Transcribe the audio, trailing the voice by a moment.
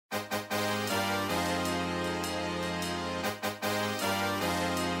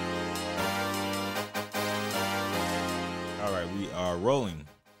are rolling.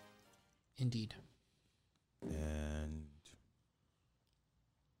 Indeed. And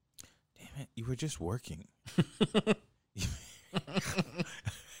damn it, you were just working.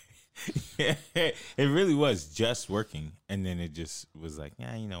 Yeah, it really was just working. And then it just was like,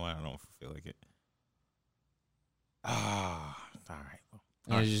 yeah, you know what? I don't feel like it. Ah, all right.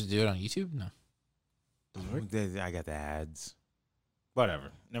 You just do it on YouTube? No. I got the ads.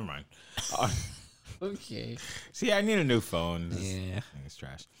 Whatever. Never mind. Okay. See, I need a new phone. Yeah. It's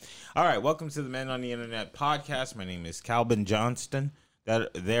trash. All right. Welcome to the Men on the Internet podcast. My name is Calvin Johnston.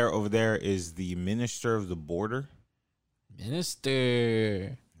 Over there is the Minister of the Border.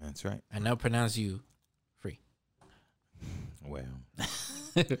 Minister. That's right. I now pronounce you free. Well.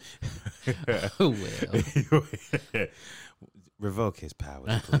 Well. Revoke his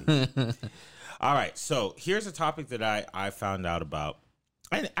powers, please. All right. So here's a topic that I found out about.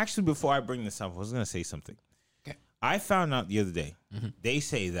 And actually, before I bring this up, I was going to say something. Okay. I found out the other day, they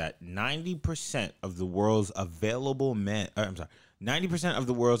say that 90% of the world's available 90% of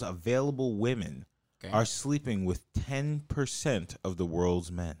the world's available women are sleeping with 10% of the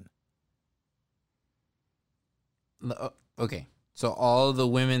world's men. Okay. So all the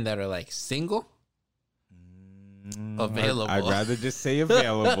women that are like single, available. I'd rather just say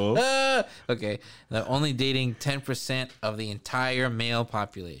available. Okay. They're only dating 10% of the entire male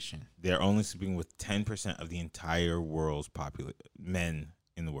population. They're only sleeping with 10% of the entire world's men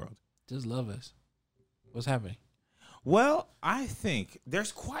in the world. Just love us. What's happening? Well, I think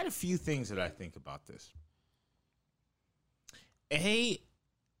there's quite a few things that I think about this.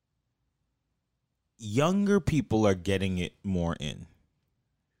 Younger people are getting it more in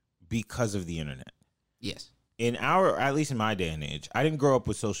because of the internet. Yes. At least in my day and age, I didn't grow up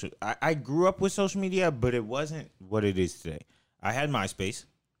with I grew up with social media, but it wasn't what it is today. I had MySpace.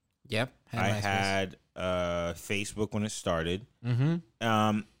 Yep. I had Facebook when it started.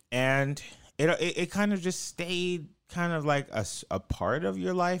 Mm-hmm. And it kind of just stayed kind of like a part of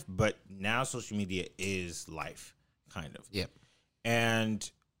your life, but now social media is life, kind of. Yep.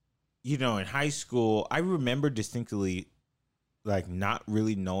 And, you know, in high school, I remember distinctly, like, not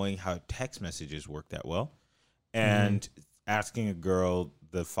really knowing how text messages work that well. And asking a girl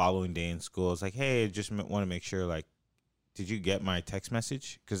the following day in school, I was like, hey, I just want to make sure, like, did you get my text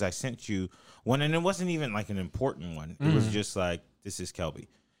message? Because I sent you one, and it wasn't even, like, an important one. It was just like, this is Kelby,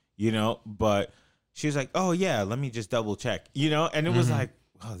 you know? But she was like, oh, yeah, let me just double check, you know? And it was like,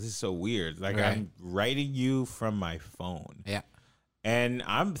 oh, this is so weird. Like, I'm writing you from my phone. Yeah. And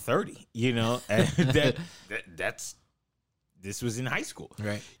I'm 30, you know? And this was in high school.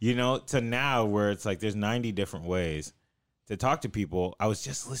 Right. You know, to now where it's like there's 90 different ways to talk to people. I was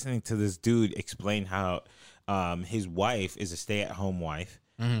just listening to this dude explain how his wife is a stay-at-home wife,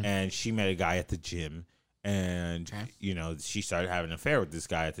 and she met a guy at the gym. And, you know, she started having an affair with this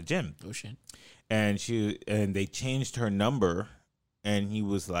guy at the gym. Oh, shit. And they changed her number, and he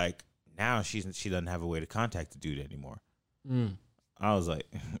was like, now she doesn't have a way to contact the dude anymore. I was like,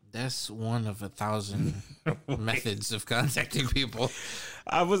 that's one of 1,000 methods of contacting people.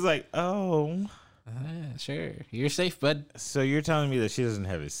 I was like, oh. Sure. You're safe, bud. So you're telling me that she doesn't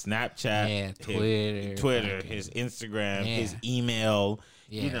have his Snapchat, yeah, Twitter, his Instagram, his email,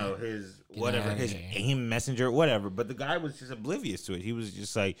 you know, his whatever, his AIM messenger, whatever. But the guy was just oblivious to it. He was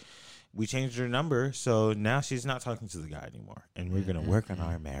just like, we changed her number, so now she's not talking to the guy anymore, and we're gonna work on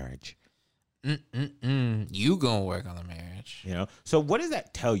our marriage. You gonna work on the marriage, you know? So what does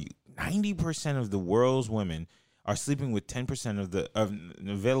that tell you? 90% of the world's women are sleeping with 10% of the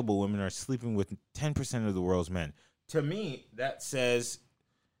available women are sleeping with 10% of the world's men. To me, that says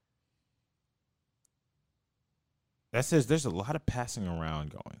there's a lot of passing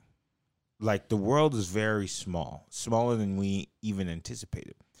around going. Like, the world is very small, smaller than we even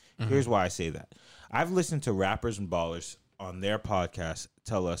anticipated. Here's why I say that. I've listened to rappers and ballers on their podcast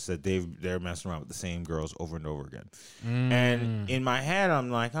tell us that they're messing around with the same girls over and over again. And in my head,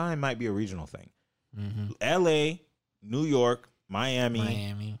 I'm like, oh, it might be a regional thing. L.A., New York,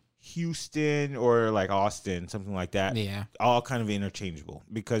 Miami, Houston, or like Austin, something like that. Yeah. All kind of interchangeable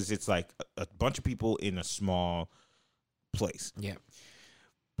because it's like a bunch of people in a small place. Yeah.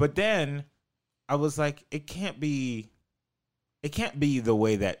 But then I was like, it can't be the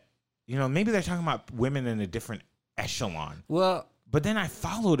way that, you know, maybe they're talking about women in a different echelon. Well, but then I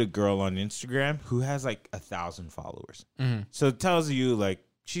followed a girl on Instagram who has like 1,000 followers. So it tells you, like,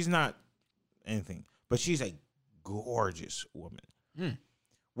 she's not anything, but she's a gorgeous woman.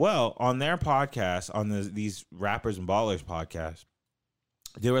 Well, on their podcast, on these rappers and ballers podcast,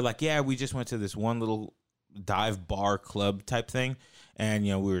 they were like, yeah, we just went to this one little dive bar club type thing. And,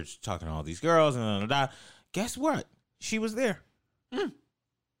 you know, we were talking to all these girls and Guess what? She was there. With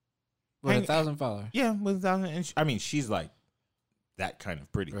Hang- 1,000 followers. Yeah, with 1,000. And I mean, she's like that kind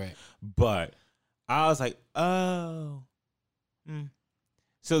of pretty. Right. But I was like, oh.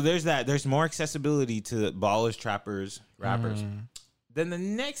 So there's that. There's more accessibility to ballers, trappers, rappers. Then the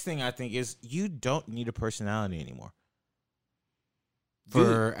next thing I think is you don't need a personality anymore.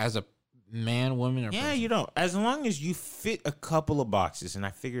 As a man, woman, or Yeah, person. you don't. As long as you fit a couple of boxes, and I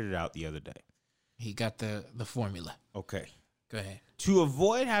figured it out the other day. He got the formula. Okay. Go ahead. To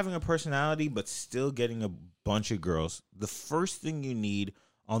avoid having a personality but still getting a bunch of girls, the first thing you need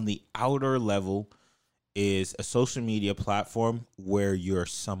on the outer level is a social media platform where you're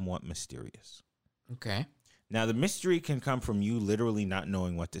somewhat mysterious. Okay. Now, the mystery can come from you literally not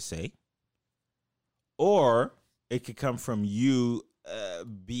knowing what to say, or it could come from you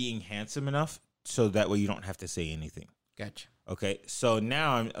being handsome enough so that way you don't have to say anything. Gotcha. Okay, so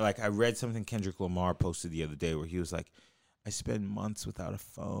now I'm like, I read something Kendrick Lamar posted the other day where he was like, I spend months without a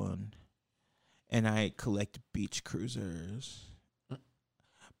phone and I collect beach cruisers,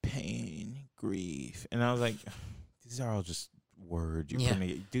 pain, grief. And I was like, these are all just words. You're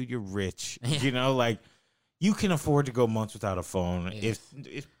dude, you're rich. Yeah. You know, like you can afford to go months without a phone. Yes.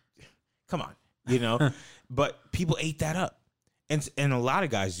 If come on, you know, but people ate that up. And a lot of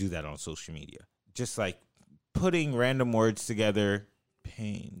guys do that on social media. Just like putting random words together,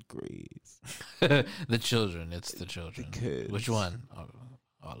 pain, grief. The children. It's the children. The kids. Which one?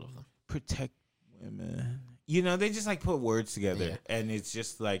 All of them. Protect women. You know, they just like put words together. Yeah. And it's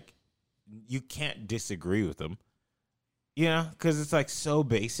just like, you can't disagree with them. You know, because it's like so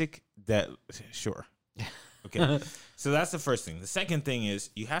basic that, sure. Okay. So that's the first thing. The second thing is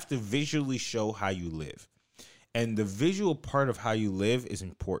you have to visually show how you live. And the visual part of how you live is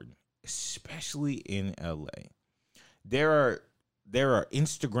important, especially in LA. There are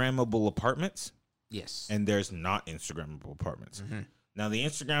Instagrammable apartments. Yes. And there's not Instagrammable apartments. Mm-hmm. Now, the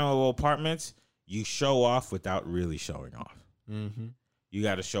Instagrammable apartments, you show off without really showing off. Mm-hmm. You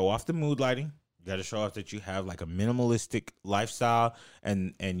got to show off the mood lighting. You got to show off that you have like a minimalistic lifestyle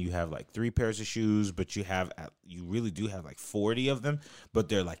and you have like 3 pairs of shoes, but you really do have like 40 of them, but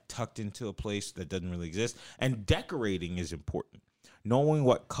they're like tucked into a place that doesn't really exist. And decorating is important. Knowing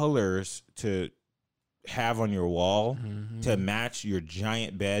what colors to have on your wall to match your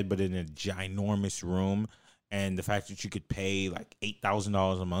giant bed, but in a ginormous room. And the fact that you could pay like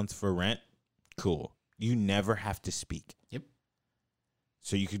 $8,000 a month for rent. Cool. You never have to speak. Yep.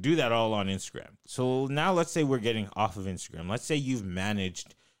 So you could do that all on Instagram. So now let's say we're getting off of Instagram. Let's say you've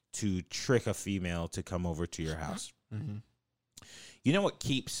managed to trick a female to come over to your house. Mm-hmm. You know what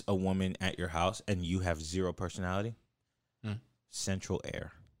keeps a woman at your house and you have zero personality? Central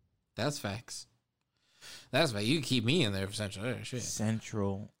air. That's facts. That's why you keep me in there for central air. Shit.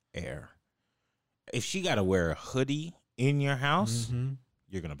 Central air. If she got to wear a hoodie in your house,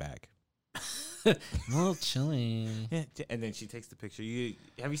 you're going to bag. A little chilly. Yeah, and then she takes the picture.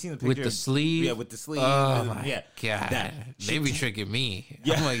 Have you seen the picture With the sleeve? Yeah, with the sleeve. Oh my god! That. They be tricking me.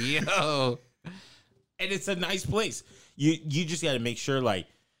 Yeah. I'm like, yo. And it's a nice place. You just got to make sure like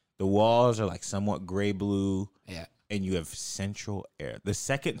the walls are like somewhat gray blue. Yeah. And you have central air. The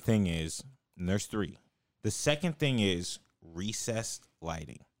second thing is, and there's 3. The second thing is recessed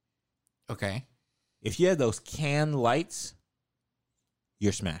lighting. Okay. If you have those can lights,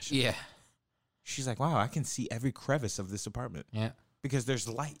 you're smashed. Yeah. She's like, wow, I can see every crevice of this apartment. Yeah. Because there's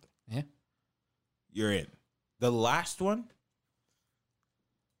light. Yeah. You're in. The last one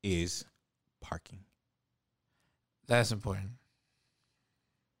is parking. That's important.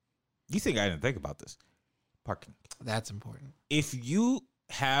 You think I didn't think about this? Parking. That's important. If you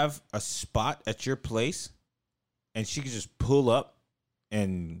have a spot at your place and she can just pull up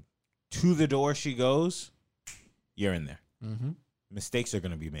and to the door she goes, you're in there. Mm-hmm. Mistakes are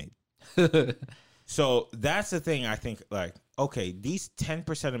going to be made. So that's the thing I think, like, okay, these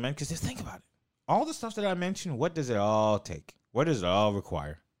 10% of men, because just think about it. All the stuff that I mentioned, what does it all take? What does it all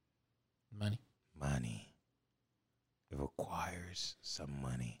require? Money. It requires some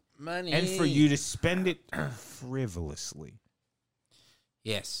money. Money. And for you to spend it frivolously.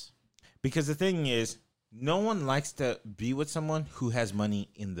 Yes. Because the thing is, no one likes to be with someone who has money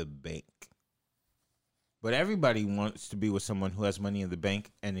in the bank. But everybody wants to be with someone who has money in the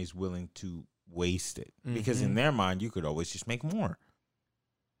bank and is willing to waste it. Because in their mind, you could always just make more.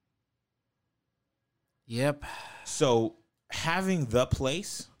 Yep. So having the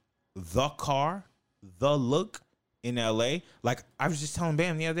place, the car, the look in LA, like I was just telling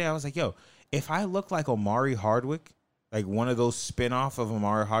Bam the other day, I was like, yo, if I look like Omari Hardwick, like one of those spin-off of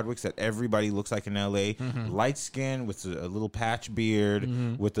Omari Hardwicks that everybody looks like in LA, light skin with a little patch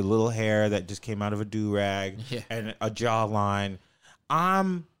beard, with the little hair that just came out of a do-rag, and a jawline,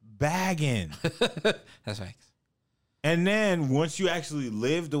 I'm bagging. That's facts. And then once you actually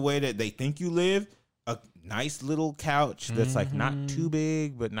live the way that they think you live, a nice little couch that's like not too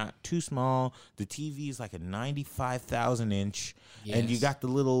big but not too small. The TV is like a 95,000 inch, and you Yes. got the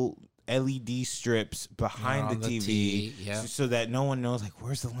little LED strips behind on the the TV, T, yep. so that no one knows like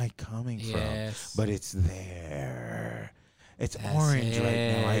where's the light coming Yes. from. But it's there. It's That's orange right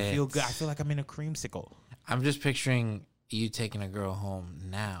now. I feel it. good. I feel like I'm in a creamsicle. I'm just picturing you taking a girl home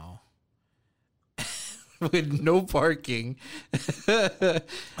now with no parking.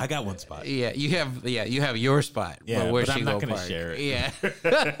 I got one spot. Yeah, you have your spot. Yeah, but where's but she I'm not go gonna park? share it.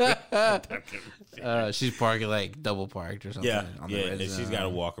 Yeah. She's parking like double parked or something. Yeah, on the yeah. red And she's zone. got to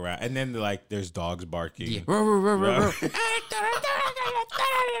walk around, and then like there's dogs barking. Yeah. Ruh, ruh, ruh, ruh, ruh.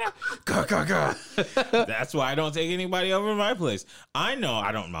 Gah, gah, gah. That's why I don't take anybody over to my place. I know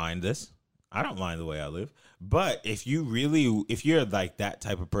I don't mind this. I don't mind the way I live. But if you're like that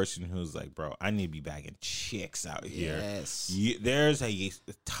type of person who's like, bro, I need to be bagging chicks out here. Yes. There's a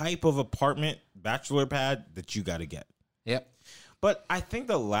type of apartment, bachelor pad, that you got to get. Yep. But I think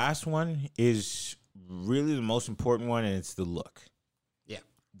the last one is really the most important one, and it's the look. Yeah.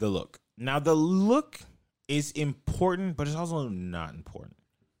 The look. Now, the look is important, but it's also not important.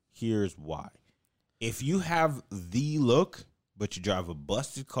 Here's why. If you have the look, but you drive a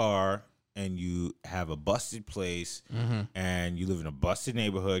busted car and you have a busted place and you live in a busted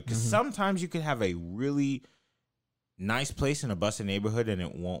neighborhood, because sometimes you could have a really nice place in a busted neighborhood and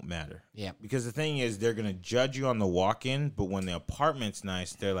it won't matter. Yeah. Because the thing is, they're going to judge you on the walk-in, but when the apartment's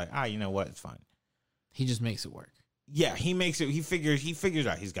nice, they're like, you know what? It's fine. He just makes it work. Yeah, he makes it. He figures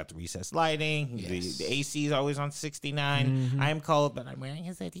out. He's got the recessed lighting. Yes. The AC is always on 69. I'm cold, but I'm wearing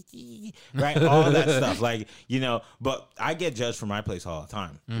a right. All that stuff, like But I get judged for my place all the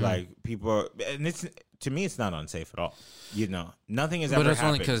time. Like people are, and it's to me, it's not unsafe at all. Nothing has ever. But it's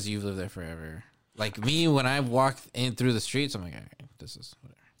only happened. because you've lived there forever. Like me, when I walk in through the streets, I'm like, all right, this is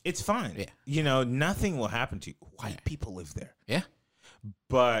whatever. It's fine. Yeah. Nothing will happen to you. White people live there. Yeah.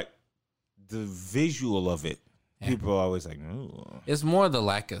 But the visual of it. Yeah. People are always like, ooh. It's more the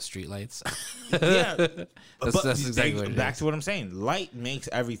lack of streetlights. Yeah. That's exactly what it back is. to what I'm saying. Light makes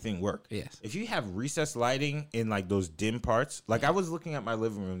everything work. Yes. If you have recessed lighting in like those dim parts, like I was looking at my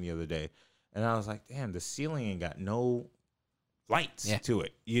living room the other day and I was like, damn, the ceiling ain't got no lights to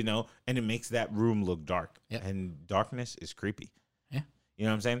it, and it makes that room look dark. Yeah. And darkness is creepy. Yeah. You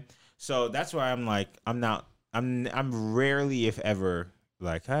know what I'm saying? So that's why I'm like, I'm rarely, if ever,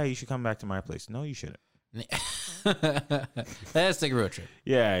 like, hey, you should come back to my place. No, you shouldn't. Let's take a road trip.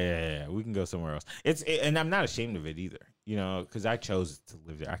 Yeah. We can go somewhere else. And I'm not ashamed of it either, because I chose to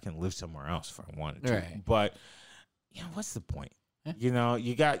live there. I can live somewhere else if I wanted to. Right. But what's the point? Yeah.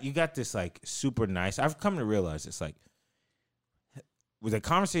 You got this like super nice. I've come to realize it's like with a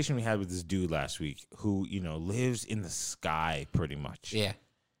conversation we had with this dude last week who lives in the sky pretty much. Yeah.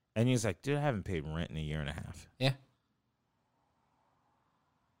 And he's like, dude, I haven't paid rent in a year and a half. Yeah.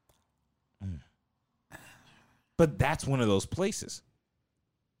 But that's one of those places.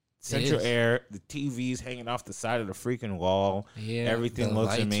 Central is. air, the TV's hanging off the side of the freaking wall. Yeah. Everything the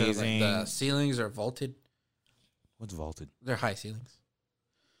looks lights are, like, amazing. the ceilings are vaulted. What's vaulted? They're high ceilings.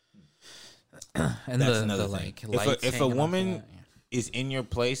 And That's the another like thing. lights If a hanging off woman that, is in your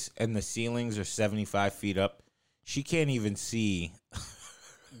place and the ceilings are 75 feet up, she can't even see.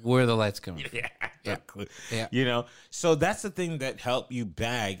 where the lights come from. Yeah. Yeah. So that's the thing that help you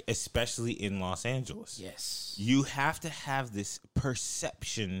bag, especially in Los Angeles. Yes. You have to have this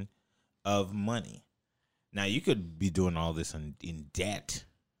perception of money. Now, you could be doing all this in debt,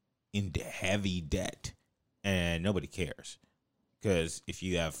 heavy debt, and nobody cares. Because if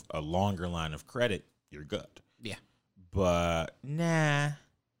you have a longer line of credit, you're good. Yeah. But nah,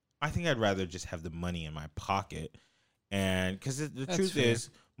 I think I'd rather just have the money in my pocket. And because the truth fair. is,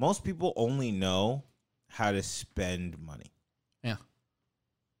 most people only know how to spend money. Yeah.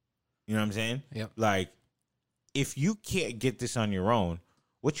 You know what I'm saying? Yep. Like, if you can't get this on your own,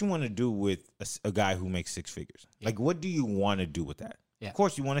 what you want to do with a guy who makes six figures? Yeah. Like, what do you want to do with that? Yeah. Of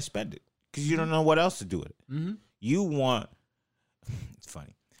course, you want to spend it because you don't know what else to do with it. Mm-hmm. You want, it's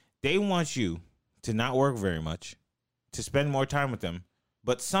funny, they want you to not work very much, to spend more time with them,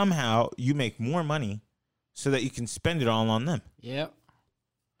 but somehow you make more money so that you can spend it all on them. Yep.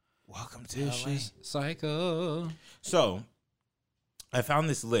 Welcome to LA. Vicious cycle. So, I found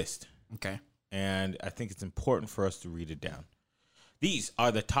this list, Okay. and I think it's important for us to read it down. These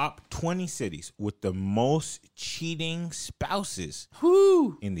are the top 20 cities with the most cheating spouses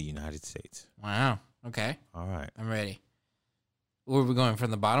Whoo. in the United States. Wow. Okay. All right. I'm ready. Where are we going, from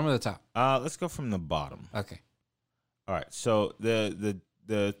the bottom or the top? Let's go from the bottom. Okay. All right. So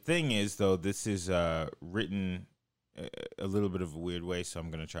the thing is, though, this is written a little bit of a weird way, so I'm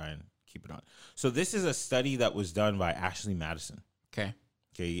gonna try and keep it on. So this is a study that was done by Ashley Madison. Okay.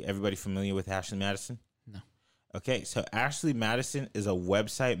 Okay, everybody familiar with Ashley Madison? No. Okay, so Ashley Madison is a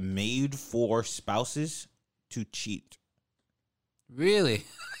website made for spouses to cheat. Really?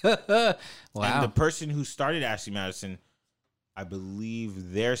 Wow. And the person who started Ashley Madison, I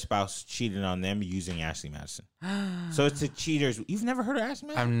believe their spouse cheated on them using Ashley Madison. So it's a cheaters. You've never heard of Ashley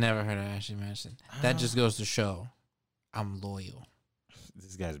Madison? I've never heard of Ashley Madison. That just goes to show I'm loyal.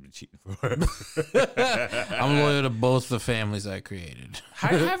 This guy's been cheating for her. I'm loyal to both the families I created. How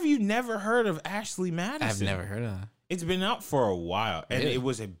have you never heard of Ashley Madison? I've never heard of that. It's been out for a while. And Really? it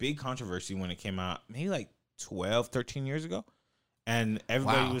was a big controversy when it came out, maybe like 12, 13 years ago. And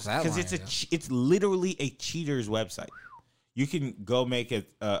everybody Wow, was, that because long it's ago. it's literally a cheaters website. You can go make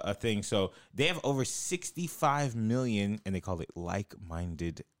it a thing. So they have over 65 million, and they call it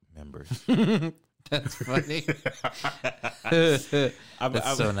like-minded members. That's funny.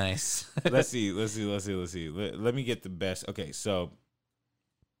 That's so nice. Let's see. Let me get the best. Okay, so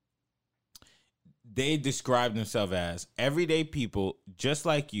they describe themselves as everyday people just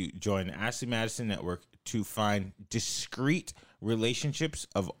like you join the Ashley Madison Network to find discreet relationships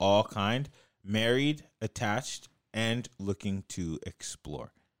of all kind, married, attached, and looking to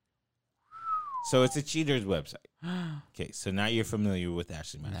explore. So it's a cheaters website. Okay, so now you're familiar with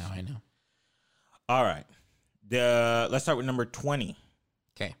Ashley Madison. Now I know. All right. Let's start with number 20.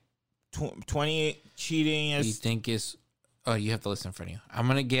 Okay. 20 cheating You is think it's... Oh, you have to listen in front of you. I'm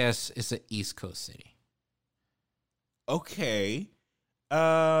going to guess it's an East Coast city. okay.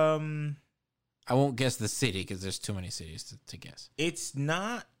 I won't guess the city because there's too many cities to guess. It's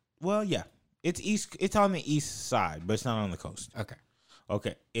not. Well, yeah. It's on the east side, but it's not on the coast. Okay.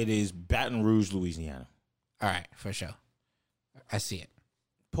 Okay. It is Baton Rouge, Louisiana. All right, for sure. I see it.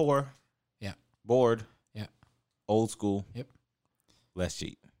 Poor. Yeah. Bored. Yeah. Old school. Yep. Let's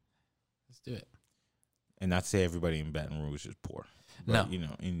cheat. Let's do it. And not say everybody in Baton Rouge is poor. But, No. you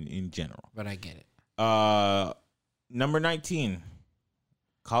know, in general. But I get it. Number 19.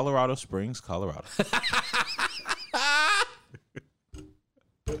 Colorado Springs, Colorado.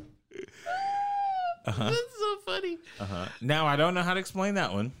 That's so funny. Now, I don't know how to explain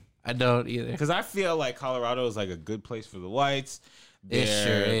that one. I don't either. Because I feel like Colorado is like a good place for the whites. It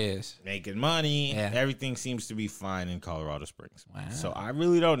sure They're is. making money. Yeah. Everything seems to be fine in Colorado Springs. Wow. So I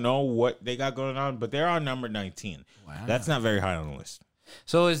really don't know what they got going on, but they're on number 19. Wow. That's not very high on the list.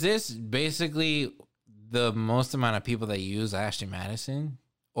 So is this basically the most amount of people that use Ashley Madison?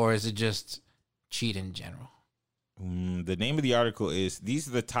 Or is it just cheat in general? The name of the article is, these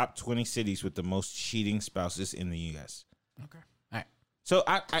are the top 20 cities with the most cheating spouses in the U.S. Okay. All right. So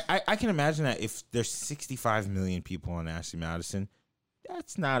I can imagine that if there's 65 million people on Ashley Madison,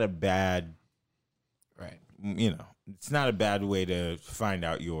 that's not a bad, Right. you know, it's not a bad way to find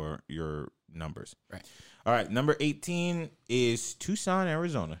out your numbers. Right. All right, number 18 is Tucson,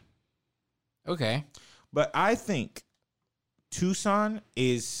 Arizona. Okay. But I think Tucson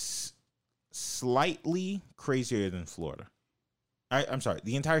is slightly crazier than Florida. I'm sorry,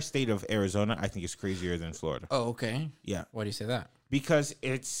 the entire state of Arizona, I think, is crazier than Florida. Oh, okay. Yeah. Why do you say that? Because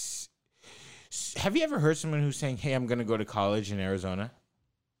it's... Have you ever heard someone who's saying, hey, I'm going to go to college in Arizona?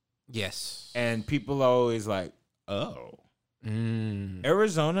 Yes. And people are always like, oh.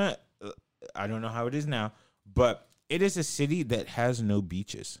 Arizona, I don't know how it is now, but it is a city that has no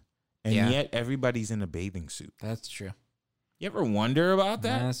beaches. And Yeah. yet everybody's in a bathing suit. That's true. You ever wonder about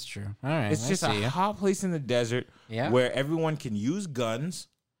that? That's true. All right. It's just I a see ya. hot place in the desert Yeah. where everyone can use guns.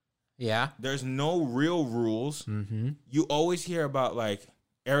 Yeah. There's no real rules. Mm-hmm. You always hear about, like,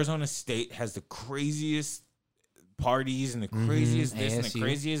 Arizona State has the craziest parties and the craziest this and the ASU.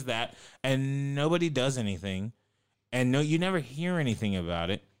 craziest that, and nobody does anything. And no, you never hear anything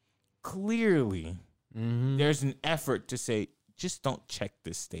about it. Clearly, Mm-hmm. there's an effort to say, just don't check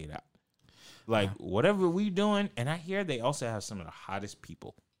this state out. Like, whatever we doing, and I hear they also have some of the hottest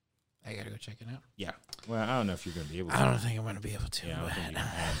people. I gotta go check it out. Yeah. Well, I don't know if you're going to be able to. I don't think I'm gonna be able to. Yeah, I don't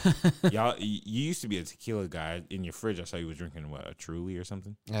but- think you can. Y'all, you used to be a tequila guy. In your fridge, I saw you was drinking, what, a Truly or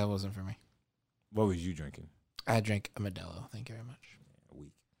something? That wasn't for me. What was you drinking? I drank a Modelo. Thank you very A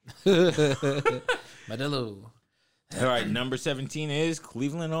week. much. Modelo. All right, number 17 is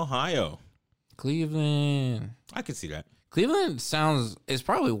Cleveland, Ohio. Cleveland. I could see that. Cleveland sounds is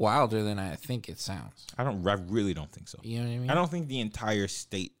probably wilder than I think it sounds. I really don't think so. You know what I mean? I don't think the entire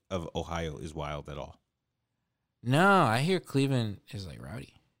state of Ohio is wild at all. No, I hear Cleveland is like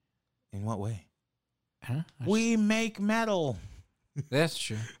rowdy. In what way? Huh? We make metal. That's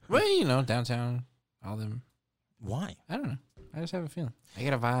true. Well, you know, downtown, all them Why? I don't know. I just have a feeling. I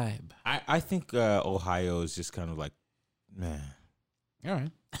get a vibe. I think Ohio is just kind of like, man. All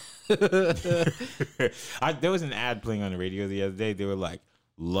right. There was an ad playing on the radio the other day. They were like,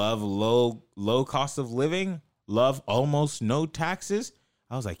 love low cost of living, love almost no taxes.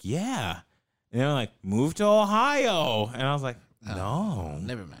 I was like, yeah. And they're like, move to Ohio. And I was like, no.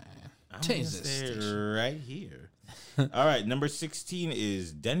 Never mind. I'm Change gonna this stay station. right here. All right, number 16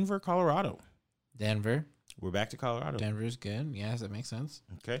 is Denver, Colorado. Denver. We're back to Colorado. Denver's good. Yes, that makes sense.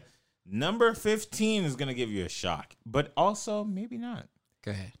 Okay. Number 15 is going to give you a shock, but also maybe not.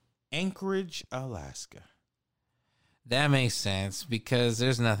 Go ahead. Anchorage, Alaska. That makes sense because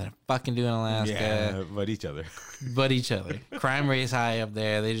there's nothing to fucking do in Alaska Yeah, but each other. but each other. Crime rate's high up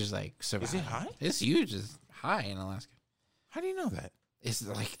there. They just like survive. Is it high? It's huge. It's high in Alaska. How do you know that? It's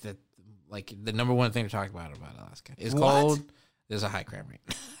like the number one thing to talk about Alaska. It's What? cold. There's a high crime rate.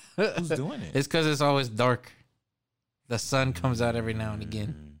 Who's doing it? It's because it's always dark. The sun comes out every now and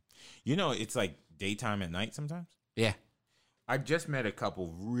again. You know, it's like daytime at night sometimes. Yeah. I just met a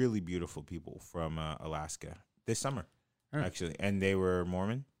couple really beautiful people from Alaska this summer, actually, and they were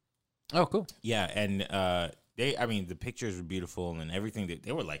Mormon. Oh, cool. Yeah, and the pictures were beautiful and everything.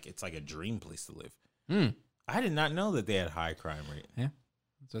 They were like, it's like a dream place to live. Mm. I did not know that they had high crime rate. Yeah,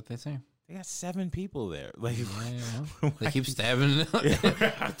 that's what they say. They got 7 people there. Like, They keep stabbing.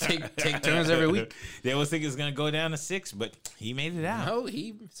 take turns every week. They always think it's gonna go down to 6, but he made it out. No,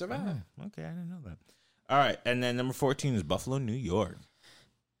 he survived. Okay, I didn't know that. All right, and then number 14 is Buffalo, New York.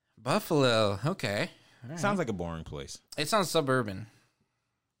 Buffalo. Okay. All right. Sounds like a boring place. It sounds suburban.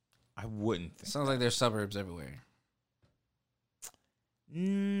 I wouldn't think. Sounds like there's suburbs everywhere. I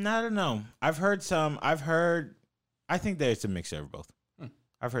don't know. I've heard. I think there's a mixture of both.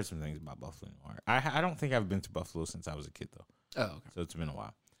 I've heard some things about Buffalo, New York. I don't think I've been to Buffalo since I was a kid though. Oh, okay. So it's been a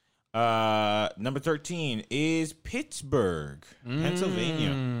while. Number 13 is Pittsburgh,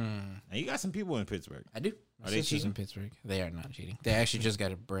 Pennsylvania. Now you got some people in Pittsburgh. I do. Are they cheating? In Pittsburgh. They are not cheating. They actually just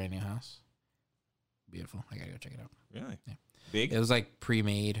got a brand new house. Beautiful. I gotta go check it out. Really? Yeah. Big? It was like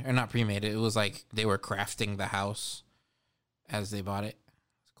pre-made, or not pre-made. It was like they were crafting the house as they bought it.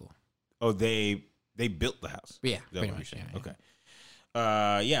 It's cool. Oh, they built the house. Yeah, Is that pretty what much. you're saying? Yeah, Okay.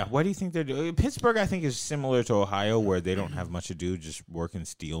 Yeah. What do you think they're doing? Pittsburgh, I think, is similar to Ohio, where they don't have much to do, just work in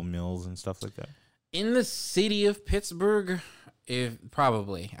steel mills and stuff like that. In the city of Pittsburgh, if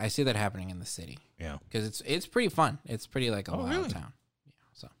probably I see that happening in the city. Yeah. Because it's pretty fun. It's pretty like a wild really? town. Yeah.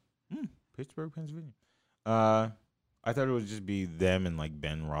 So Pittsburgh, Pennsylvania. I thought it would just be them and like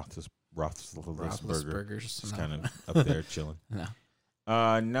Ben Roethlisberger, just kind of up there chilling. No.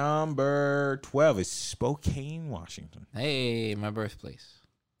 Number 12 is Spokane, Washington. Hey, my birthplace.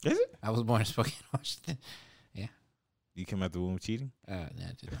 Is it? I was born in Spokane, Washington. You came out the womb cheating? No, I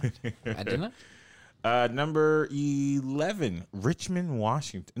did not. I did not. Number 11, Richmond,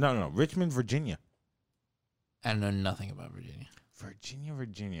 Washington. No, Richmond, Virginia. I know nothing about Virginia.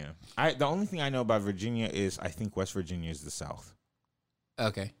 Virginia. The only thing I know about Virginia is I think West Virginia is the South.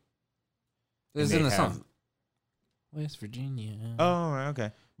 Okay. It's in the song. West Virginia. Oh,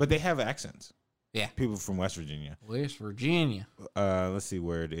 okay. But they have accents. Yeah. People from West Virginia. West Virginia. Let's see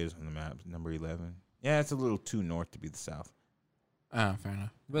where it is on the map. Number 11. Yeah, it's a little too north to be the South. Oh, fair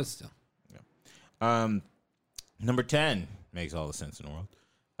enough. But still. Yeah. Number 10 makes all the sense in the world.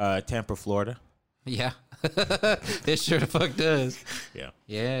 Tampa, Florida. Yeah. It sure the fuck does. Yeah.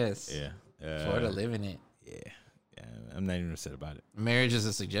 Yes. Yeah. Florida living it. Yeah. I'm not even upset about it. Marriage is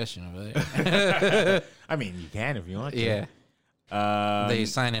a suggestion of it. I mean, you can if you want to. Yeah. They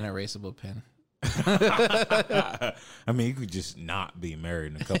sign an erasable pen. I mean, you could just not be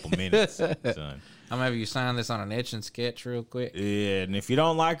married in a couple minutes, son. I'm gonna have you sign this on an etch and sketch real quick. Yeah, and if you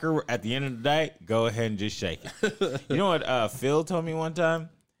don't like her at the end of the day, go ahead and just shake it. You know what Phil told me one time?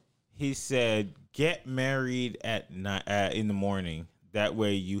 He said, get married at night, in the morning. That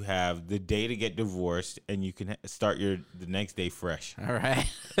way you have the day to get divorced and you can start the next day fresh. All right.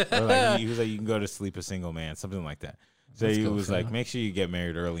 He was like, you can go to sleep a single man, something like that. So he was like, make sure you get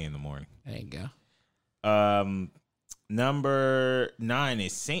married early in the morning. There you go. Number 9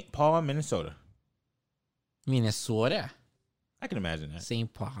 is St. Paul, Minnesota. Minnesota. I can imagine that.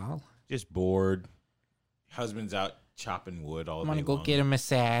 St. Paul. Just bored. Husband's out chopping wood all day. I'm gonna go get a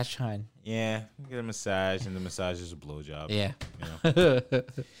massage, hon. Yeah, get a massage, and the massage is a blowjob. Yeah. You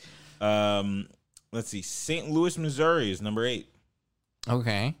know? Let's see. St. Louis, Missouri is number 8.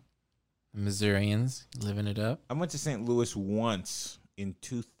 Okay. Missourians living it up. I went to St. Louis once in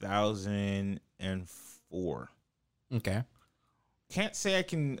 2004. Okay. Can't say I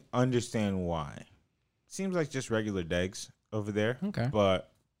can understand why. Seems like just regular digs over there. Okay.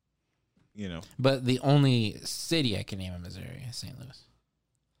 But you know. But the only city I can name in Missouri is St. Louis.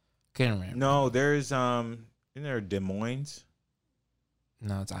 Couldn't remember. No, there's isn't there Des Moines?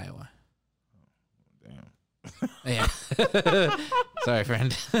 No, it's Iowa. Damn. Yeah. Sorry,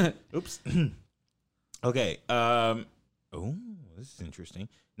 friend. Oops. Okay. Oh, this is interesting.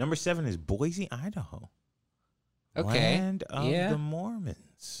 Number 7 is Boise, Idaho. Okay. Land of the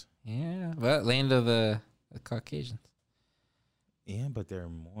Mormons. Yeah. Well, land of the Caucasians. Yeah, but they're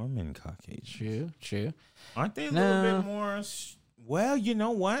Mormon Caucasians. True. Aren't they a little bit more? Well, you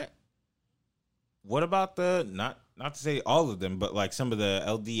know what? What about the not to say all of them, but like some of the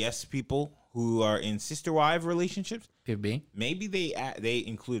LDS people who are in sister wife relationships? Could be. Maybe they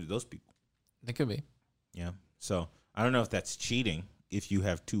included those people. They could be. Yeah. So I don't know if that's cheating if you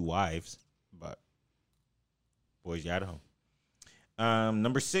have 2 wives, but Boise, Idaho.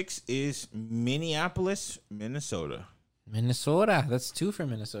 Number 6 is Minneapolis, Minnesota. Minnesota. That's 2 for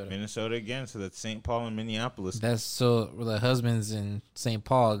Minnesota. Minnesota again. So that's St. Paul and Minneapolis. That's so the husbands in St.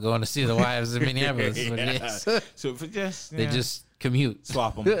 Paul going to see the wives in Minneapolis. Is what it is. So for just They just commute.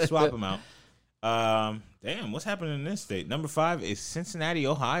 swap them out. Damn, what's happening in this state? Number 5 is Cincinnati,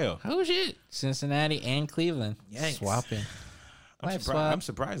 Ohio. Oh shit! Cincinnati and Cleveland swapping. I'm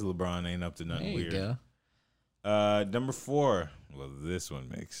surprised LeBron ain't up to nothing There you weird. go. Number 4. Well, this one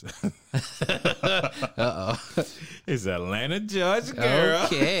makes sense. Uh-oh. It's Atlanta, Georgia, girl.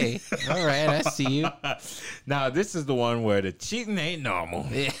 Okay. All right, I see you. Now, this is the one where the cheating ain't normal.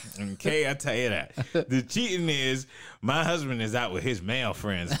 Yeah. Okay, I tell you that. The cheating is my husband is out with his male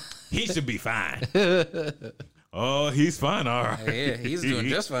friends. He should be fine. Oh, he's fine, all right. Yeah, he's doing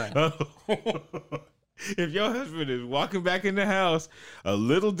just fine. If your husband is walking back in the house a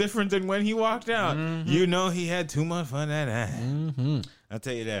little different than when he walked out, you know he had too much fun that night. I'll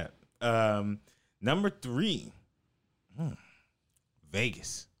tell you that. Number 3,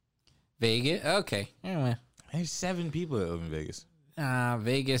 Vegas. Vegas. Okay. Anyway. There's 7 people that live in Vegas.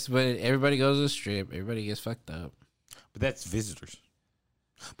 Vegas, but everybody goes to the strip. Everybody gets fucked up. But that's visitors.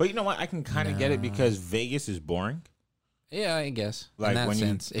 But you know what? I can kind of get it because Vegas is boring. Yeah, I guess. Like in that when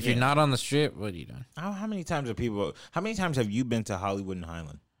sense. If you're not on the strip, what are you doing? How many times have you been to Hollywood and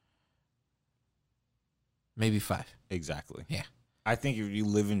Highland? Maybe 5. Exactly. Yeah. I think if you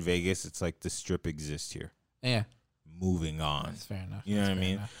live in Vegas, it's like the strip exists here. Yeah. Moving on. That's fair enough. You know what I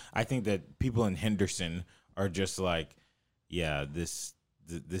mean? I think that people in Henderson are just like, yeah, this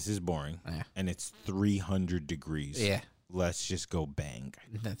is boring. Yeah. And it's 300 degrees. Yeah. Let's just go bang.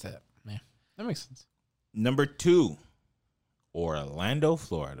 That's it. Yeah. That makes sense. Number 2, Orlando,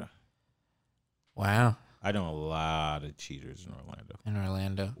 Florida. Wow. I know a lot of cheaters in Orlando. In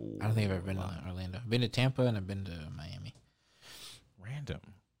Orlando. I don't think I've ever been to Orlando. I've been to Tampa and I've been to Miami. Random.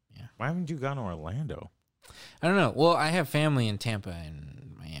 Yeah. Why haven't you gone to Orlando? I don't know. Well, I have family in Tampa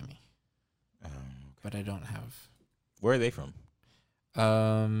and Miami. But I don't have. Where are they from?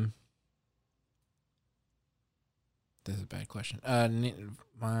 This is a bad question.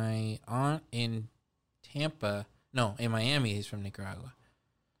 My aunt in Tampa, no, in Miami, he's from Nicaragua.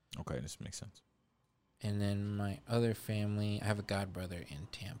 Okay, this makes sense. And then my other family, I have a godbrother in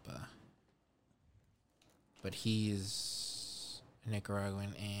Tampa. But he's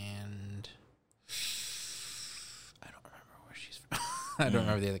Nicaraguan and I don't remember where she's from. I don't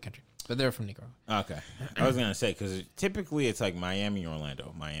remember the other country. But they're from Nicaragua. Okay. I was going to say, because typically it's like Miami,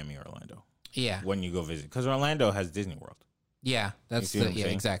 Orlando. Yeah. When you go visit. Because Orlando has Disney World. Yeah, that's see what I'm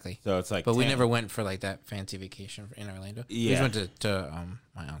saying? exactly. So it's like. But we never went for like that fancy vacation in Orlando. We just went to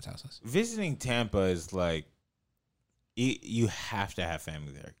my aunt's houses. Visiting Tampa is like, you have to have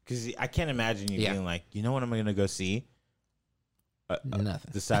family there. Because I can't imagine you being like, you know what I'm going to go see?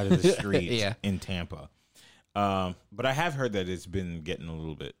 Nothing. The side of the street Yeah. in Tampa. But I have heard that it's been getting a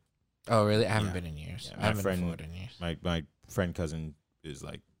little bit. Oh, really? I haven't been in years. Yeah, I haven't been to Florida in years. My friend cousin is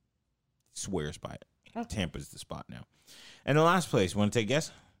like, swears by it. Tampa's the spot now. And the last place, want to take a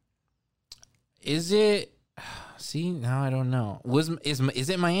guess? Is it? See, now I don't know. Is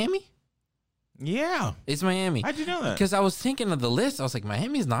it Miami? Yeah, It's Miami. I did know that. Because I was thinking of the list. I was like,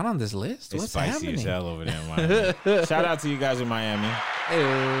 Miami's not on this list. It's What's spicy happening? as hell over there in Miami. Shout out to you guys in Miami.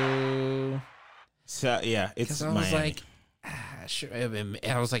 Ew. So yeah, it's Because I Miami. was like, sure.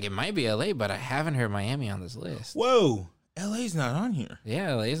 I was like, it might be LA, but I haven't heard Miami on this list. whoa, LA's not on here.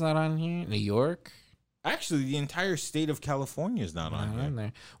 Yeah, LA's not on here. New York, Actually, the entire state of California is not on not here. on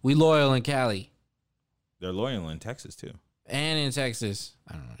there. We loyal in Cali They're loyal in Texas too. and in Texas.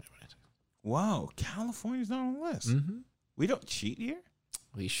 I don't know. Wow, California's not on the list. Mm-hmm. We don't cheat here.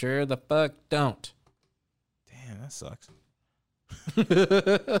 We sure the fuck don't. Damn, that sucks.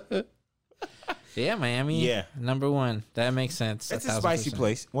 Yeah, Miami. Yeah. Number one. That makes sense. It's a spicy 1,000%.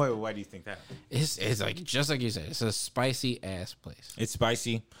 place. Why do you think that? It's like just like you said. It's a spicy ass place. It's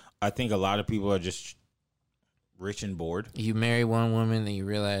spicy. I think a lot of people are just rich and bored. You marry one woman and you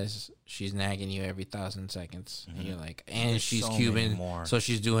realize she's nagging you every 1,000 seconds, and you're like, and There's she's so many Cuban, more. so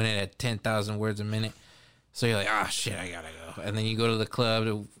she's doing it at 10,000 words a minute. So you're like, oh shit, I gotta go. And then you go to the club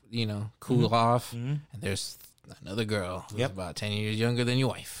to cool off, and there's another girl who's Yep. about 10 years younger than your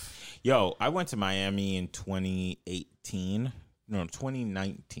wife. Yo, I went to Miami in 2019. No,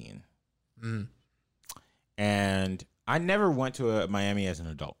 2019. Mm. And I never went to Miami as an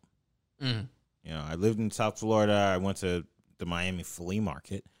adult. Mm. You know, I lived in South Florida. I went to the Miami flea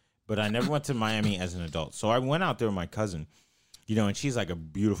market, but I never went to Miami as an adult. So I went out there with my cousin, and she's like a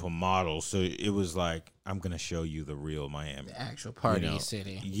beautiful model. So it was like, I'm going to show you the real Miami. The actual party You know,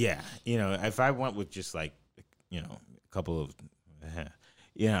 city. Yeah. If I went with just like, a couple of,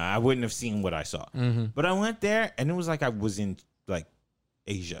 I wouldn't have seen what I saw. Mm-hmm. But I went there and it was like I was in like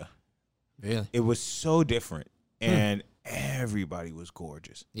Asia. Really? It was so different. And everybody was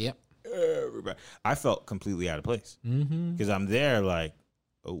gorgeous. Yep. Everybody. I felt completely out of place Mm-hmm. because I'm there like,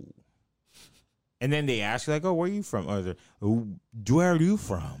 oh. And then they ask you like, oh, where are you from? Or oh, where are you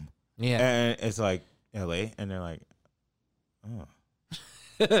from? Yeah. And it's like LA. And they're like, oh.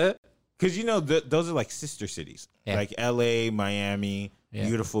 Because, those are like sister cities. Yeah. Like LA, Miami, Yeah.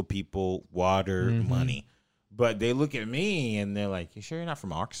 beautiful people, water, Mhm. money. But they look at me and they're like, you sure you're not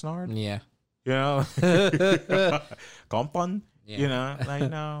from Oxnard? Yeah. Compton? Yeah. Like,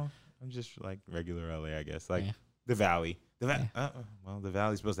 no. I'm just like regular LA, I guess. Like Yeah. the Valley. The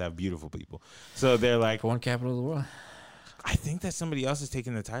Valley's supposed to have beautiful people. So they're like, Porn capital of the world. I think that somebody else is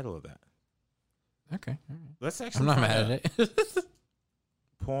taking the title of that. Okay. All right. Let's actually I'm not find mad out. at it.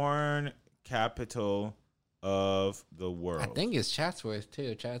 Porn capital of the world. I think it's Chatsworth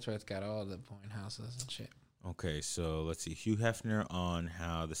too. Chatsworth got all the porn houses and shit. Okay, so let's see. Hugh Hefner on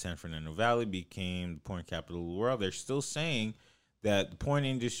how the San Fernando Valley became the porn capital of the world. They're still saying that the porn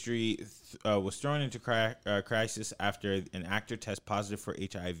industry was thrown into crisis after an actor tested positive for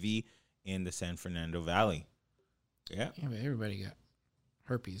HIV in the San Fernando Valley. Yeah. Yeah, but everybody got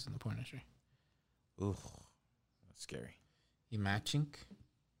herpes in the porn industry. Ooh, that's scary. Imachink?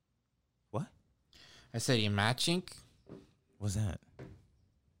 What? I said Imachink. What's that?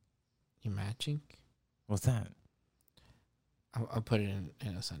 Imachink? What's that? I'll put it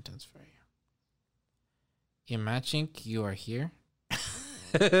in a sentence for you. Imachink, you are here.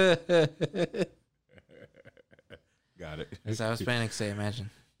 Got it. That's how Hispanics say imagine.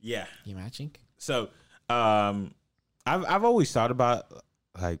 Yeah. Imachink? So, I've always thought about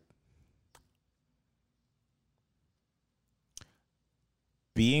like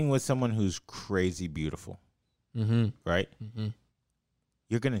being with someone who's crazy beautiful, Mm-hmm. right? Mm-hmm.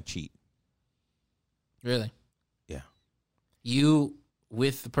 You're gonna cheat. Really? Yeah. You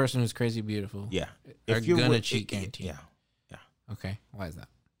with the person who's crazy beautiful. Yeah. Are If you're gonna with- cheat, guaranteed. Yeah. Okay. Why is that?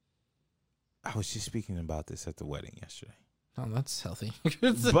 I was just speaking about this at the wedding yesterday. Oh, that's healthy. But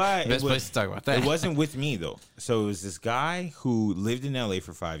Best place to talk about that. It wasn't with me though. So it was this guy who lived in LA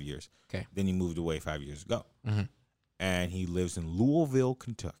for 5 years. Okay. Then he moved away 5 years ago. Mhm. And he lives in Louisville,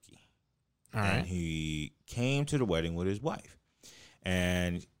 Kentucky. All And right. he came to the wedding with his wife.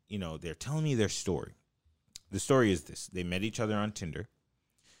 And, they're telling me their story. The story is this. They met each other on Tinder.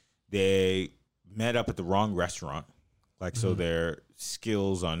 They met up at the wrong restaurant. Like, so their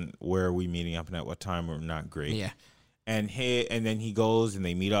skills on where are we meeting up and at what time were not great. Yeah. And then he goes and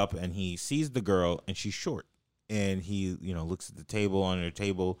they meet up and he sees the girl and she's short. And he, looks at the table on her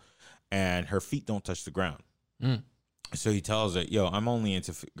table and her feet don't touch the ground. Mm. So he tells her, yo, I'm only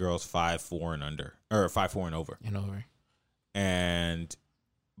into girls 5'4" and under, or 5'4" and over. And over.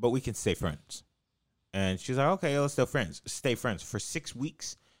 But we can stay friends. And she's like, okay, let's stay friends. For 6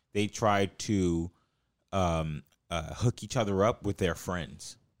 weeks, they tried to hook each other up with their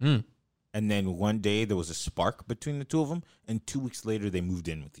friends. Mm. And then one day there was a spark between the two of them. And 2 weeks later, they moved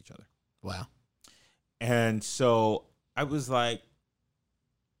in with each other. Wow. And so I was like,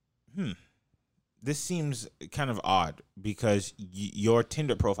 this seems kind of odd because your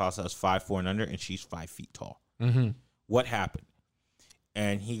Tinder profile says 5'4" and under, and she's 5 feet tall. Mm-hmm. What happened?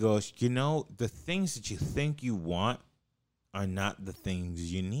 And he goes, the things that you think you want are not the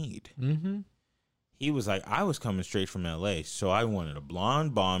things you need. Mm-hmm. He was like, I was coming straight from LA, so I wanted a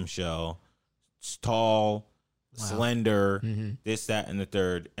blonde bombshell, tall, slender, this, that, and the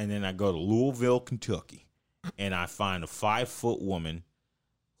third. And then I go to Louisville, Kentucky, and I find a 5-foot woman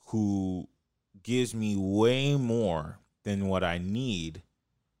who gives me way more than what I need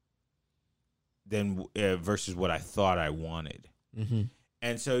versus what I thought I wanted. Mm-hmm.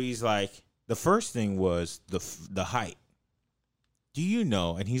 And so he's like, The first thing was the height. Do you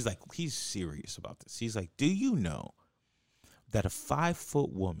know? And he's like, he's serious about this. He's like, do you know that a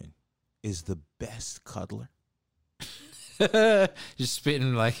 5-foot woman is the best cuddler? Just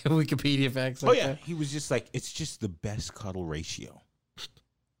spitting like Wikipedia facts. Like that. He was just like, it's just the best cuddle ratio.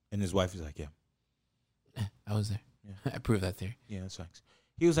 And his wife is like, yeah, I was there. Yeah. I proved that theory. Yeah, that's facts.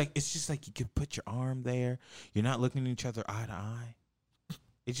 He was like, it's just like you can put your arm there. You're not looking at each other eye to eye.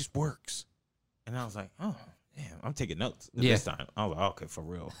 It just works. And I was like, oh, damn, I'm taking notes this time. I was like, okay, for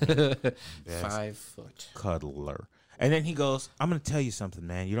real. 5 foot cuddler. And then he goes, I'm going to tell you something,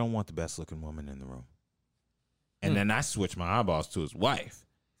 man. You don't want the best looking woman in the room. And then I switched my eyeballs to his wife.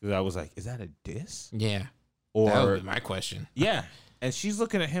 Because I was like, is that a diss? Yeah. Or that would be my question. Yeah. And she's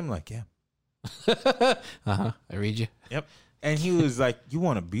looking at him like, yeah. I read you. Yep. And he was like, you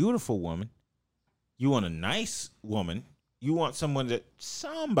want a beautiful woman. You want a nice woman. You want someone that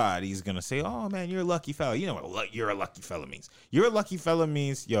somebody's going to say, oh, man, you're a lucky fella. You know what you're a lucky fella means. You're a lucky fella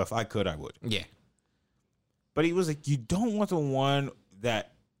means, yo, if I could, I would. Yeah. But he was like, you don't want the one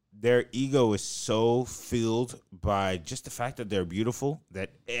that their ego is so filled by just the fact that they're beautiful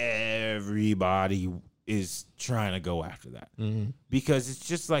that everybody is trying to go after that. Mm-hmm. Because it's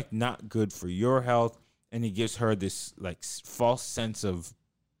just like not good for your health. And it gives her this like false sense of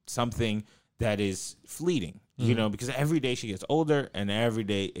something that is fleeting, you know, because every day she gets older and every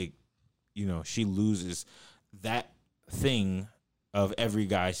day it, you know, she loses that thing of every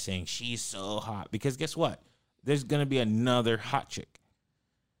guy saying she's so hot. Because guess what? There's going to be another hot chick.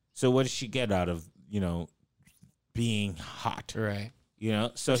 So what does she get out of, you know, being hot? Right. You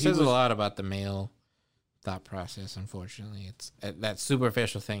know, so it says a lot about the male thought process. Unfortunately, it's that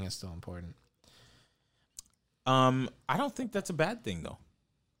superficial thing is still important. I don't think that's a bad thing though.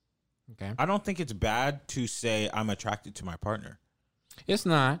 Okay. I don't think it's bad to say I'm attracted to my partner. It's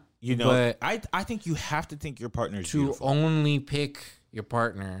not. You know, but I think you have to think your partner is to beautiful. only pick your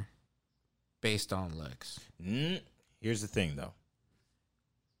partner based on looks. Here's the thing though.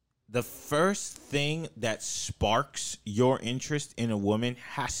 The first thing that sparks your interest in a woman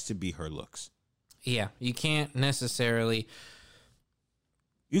has to be her looks. Yeah, you can't necessarily.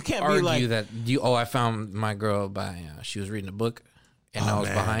 You can't argue be like that. I found my girl by she was reading a book, and I was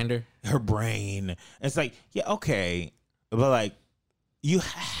behind her. Her brain. It's like, yeah, okay, but like, you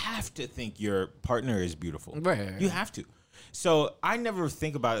have to think your partner is beautiful. Right. You have to. So I never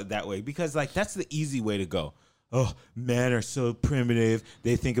think about it that way because like that's the easy way to go. Oh, men are so primitive.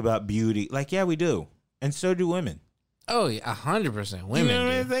 They think about beauty. Like, yeah, we do. And so do women. Oh, yeah, 100% women. You know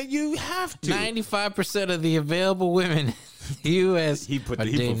what I'm saying? You have to. 95% of the available women in the U.S. He put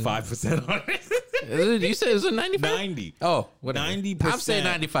 5% on it. You said it was a 95? 90. Oh, whatever. 90%. I'm saying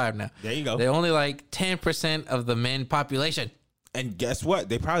 95 now. There you go. They're only like 10% of the men population. And guess what?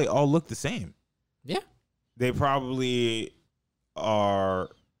 They probably all look the same. Yeah. They probably are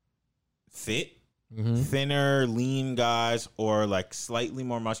fit. Thinner, lean guys, or like slightly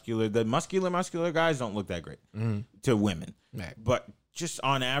more muscular. The muscular guys don't look that great to women. Right. But just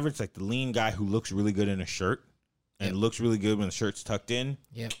on average, like the lean guy who looks really good in a shirt and looks really good when the shirt's tucked in.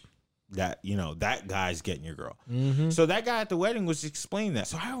 Yep. That, you know, that guy's getting your girl. So that guy at the wedding was explaining that.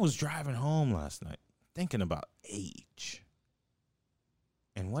 So I was driving home last night thinking about age.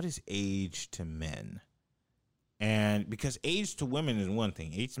 And what is age to men? And because age to women is one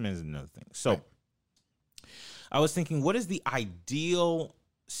thing, age to men is another thing. So right. I was thinking, what is the ideal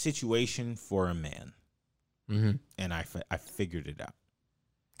situation for a man? And I figured it out.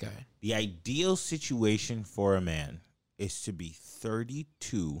 Okay. The ideal situation for a man is to be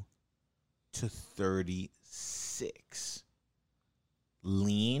 32 to 36.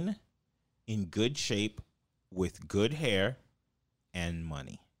 Lean, in good shape, with good hair, and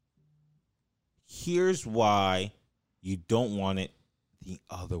money. Here's why you don't want it the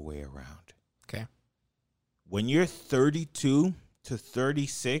other way around. Okay. When you're 32 to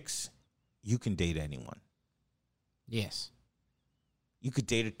 36, you can date anyone. Yes. You could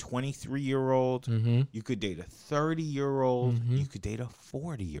date a 23-year-old. You could date a 30-year-old. You could date a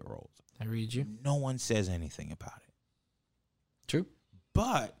 40-year-old. I read you. No one says anything about it. True.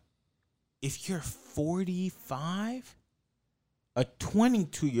 But if you're 45, a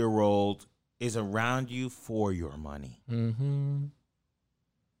 22-year-old is around you for your money.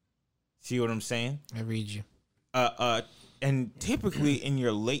 See what I'm saying? I read you. And typically in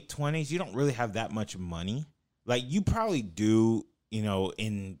your late 20s, you don't really have that much money. Like you probably do,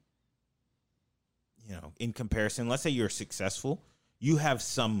 in comparison. Let's say you're successful, you have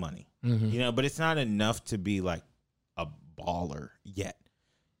some money, but it's not enough to be like a baller yet.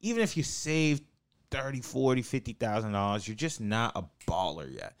 Even if you save 30, 40, $50,000. You're just not a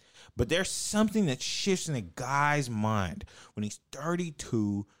baller yet. But there's something that shifts in a guy's mind when he's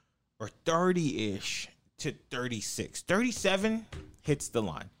 32 or 30-ish to 36. 37 hits the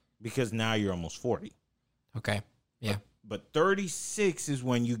line because now you're almost 40. Okay. Yeah. But 36 is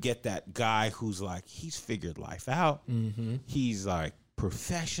when you get that guy who's like, he's figured life out. Mm-hmm. He's like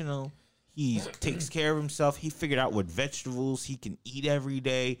professional. He takes care of himself. He figured out what vegetables he can eat every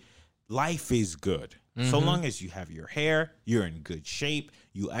day. Life is good. So long as you have your hair, you're in good shape,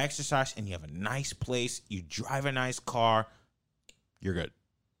 you exercise, and you have a nice place, you drive a nice car, you're good.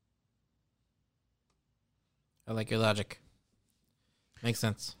 I like your logic. Makes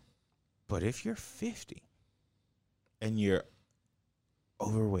sense. But if you're 50 and you're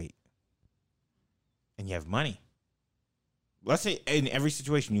overweight and you have money, let's say in every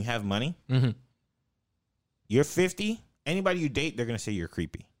situation you have money, you're 50, anybody you date, they're going to say you're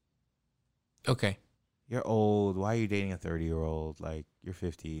creepy. Okay. You're old. Why are you dating a 30-year-old? Like, you're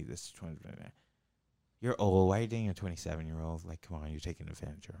 50. This is 20. You're old. Why are you dating a 27-year-old? Like, come on, you're taking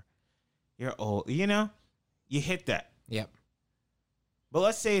advantage of her. You're old. You know, you hit that. Yep. But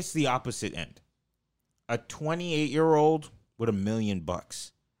let's say it's the opposite end. A 28-year-old with $1 million.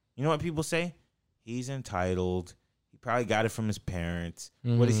 You know what people say? He's entitled. He probably got it from his parents.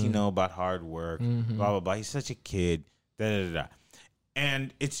 What does he know about hard work? Blah, blah, blah. He's such a kid. Da, da, da, da.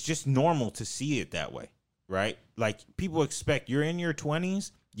 And it's just normal to see it that way, right? Like, people expect you're in your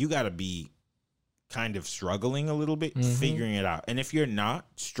 20s, you got to be kind of struggling a little bit, figuring it out. And if you're not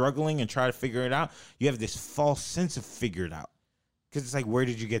struggling and try to figure it out, you have this false sense of figured out. Because it's like, where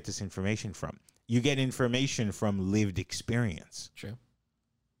did you get this information from? You get information from lived experience. True.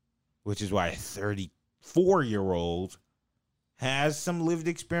 Which is why a 34-year-old has some lived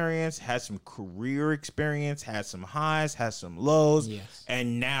experience, has some career experience, has some highs, has some lows. Yes.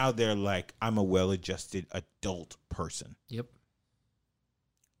 And now they're like, I'm a well-adjusted adult person. Yep.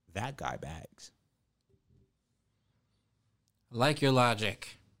 That guy bags. I like your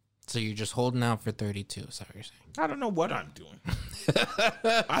logic. So you're just holding out for 32, is that what you're saying? I don't know what I'm doing.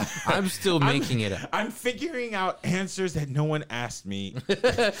 I'm still making it up. I'm figuring out answers that no one asked me.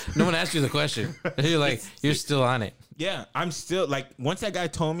 No one asked you the question. You're like, you're still on it. Yeah, I'm still, like, once that guy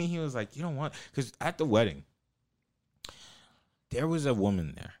told me, he was like, you don't want, because at the wedding, there was a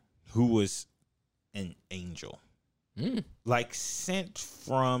woman there who was an angel. Like, sent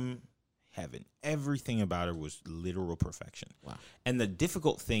from heaven. Everything about her was literal perfection. Wow. And the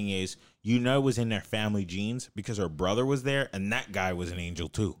difficult thing is, you know, it was in their family genes because her brother was there, and that guy was an angel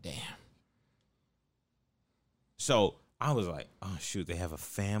too. Damn. So I was like, oh, shoot, they have a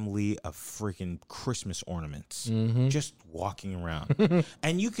family of freaking Christmas ornaments just walking around.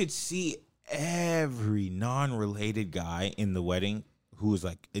 And you could see every non-related guy in the wedding who was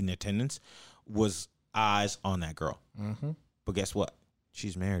like in attendance was eyes on that girl. But guess what?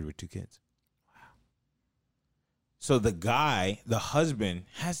 She's married with 2 kids. Wow. So the guy, the husband,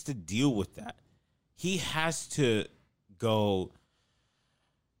 has to deal with that. He has to go,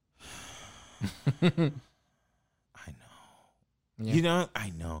 Yeah. you know,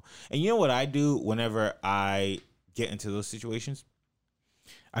 I know. And you know what I do whenever I get into those situations?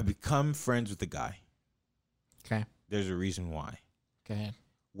 I become friends with the guy. Okay. There's a reason why. Go ahead.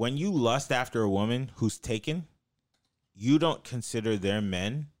 When you lust after a woman who's taken, you don't consider their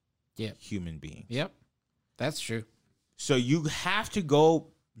men human beings. Yep. That's true. So you have to go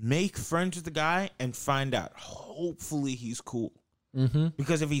make friends with the guy and find out. Hopefully he's cool.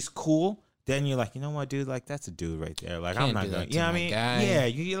 Because if he's cool, then you're like, you know what, dude? Like, that's a dude right there. Like, I'm not going to. Yeah, I mean, yeah,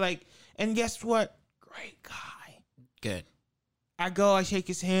 you're like, and guess what? Great guy. Good. I go, I shake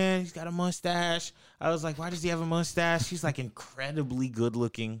his hand. He's got a mustache. I was like, why does he have a mustache? He's like incredibly good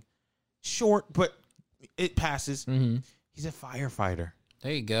looking. Short, but it passes. He's a firefighter.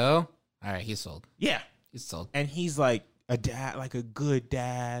 There you go. All right, he's sold. Yeah. He's sold. And he's like a dad, like a good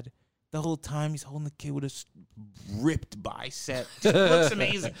dad. The whole time he's holding the kid with a ripped bicep. Just looks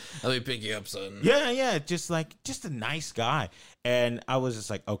amazing. Let me pick you up, son. Yeah. Just a nice guy. And I was just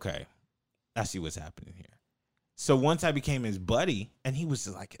like, okay, I see what's happening here. So once I became his buddy, and he was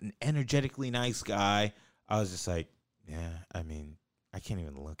like an energetically nice guy, I was just like, yeah, I mean, I can't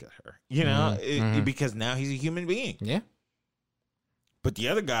even look at her, you know, because now he's a human being. Yeah. But the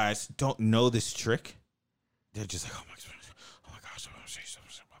other guys don't know this trick. They're just like, oh my gosh,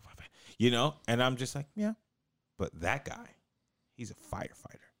 you know? And I'm just like, yeah. But that guy, he's a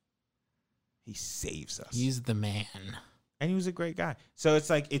firefighter. He saves us. He's the man. And he was a great guy. So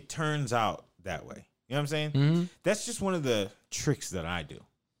it's like, it turns out that way. You know what I'm saying? That's just one of the tricks that I do.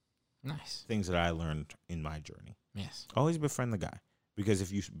 Nice. Things that I learned in my journey. Yes. Always befriend the guy. Because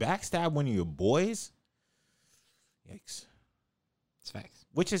if you backstab one of your boys, yikes. It's facts.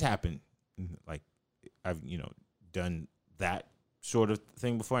 Which has happened. Like, I've, done that sort of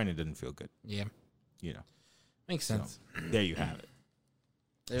thing before, and it didn't feel good. Yeah. Makes sense. So, there you have it.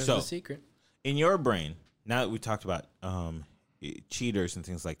 There's the secret. In your brain, now that we talked about cheaters and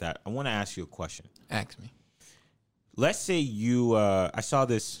things like that, I want to ask you a question. Ask me. Let's say you, I saw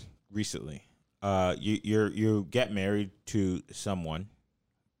this recently. You get married to someone,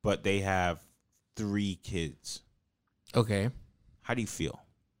 but they have 3 kids. Okay. How do you feel?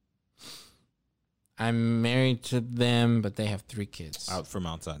 I'm married to them, but they have 3 kids. Out from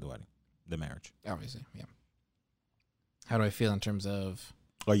outside the wedding, the marriage. Obviously, yeah. How do I feel in terms of?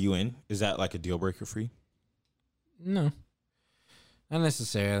 Are you in? Is that like a deal breaker for you? No, not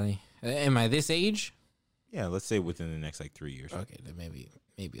necessarily. Am I this age? Yeah, let's say within the next 3 years. Okay, then maybe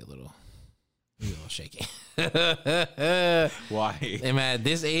a little shaky. Why? Am I at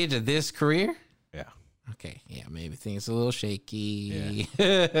this age of this career? Yeah. Okay, yeah, maybe things a little shaky.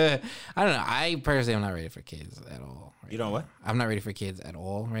 Yeah. I don't know. I personally am not ready for kids at all. You know what? I'm not ready for kids at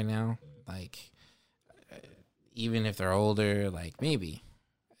all right now. Even if they're older, maybe.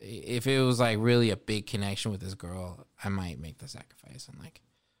 If it was really a big connection with this girl, I might make the sacrifice and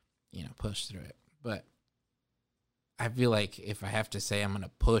push through it. But I feel like if I have to say I'm gonna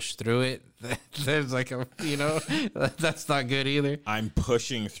push through it, there's that's not good either. I'm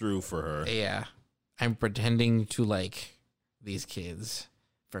pushing through for her. Yeah, I'm pretending to like these kids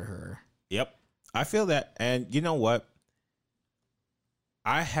for her. Yep, I feel that, and you know what?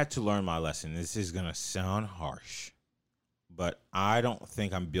 I had to learn my lesson. This is gonna sound harsh, but I don't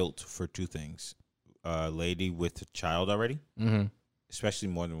think I'm built for 2 things: a lady with a child already, especially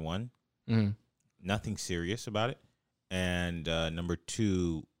more than one. Nothing serious about it. And number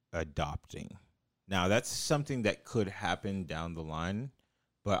 2, adopting. Now, that's something that could happen down the line,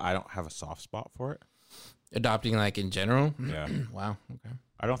 but I don't have a soft spot for it. Adopting, in general? Yeah. Wow. Okay.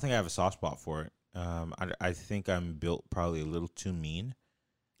 I don't think I have a soft spot for it. I think I'm built probably a little too mean.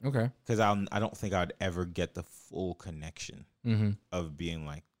 Okay. Because I don't think I'd ever get the full connection of being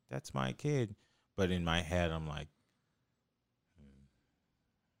like, that's my kid. But in my head, I'm like,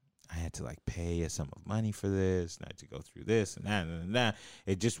 I had to pay a sum of money for this, and I had to go through this and that and that.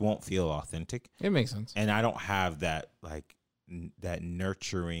 It just won't feel authentic. It makes sense. And I don't have that that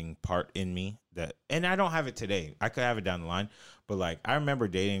nurturing part in me and I don't have it today. I could have it down the line, but I remember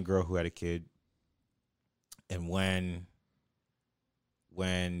dating a girl who had a kid, and when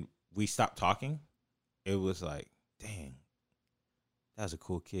we stopped talking, it was dang, that was a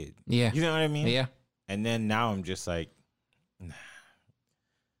cool kid. Yeah. You know what I mean? Yeah. And then now I'm just nah.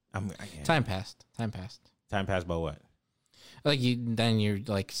 Time passed. Time passed by what? Then you're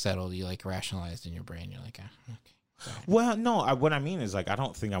settled. You rationalized in your brain. You're okay. Sorry. Well, no. What I mean is I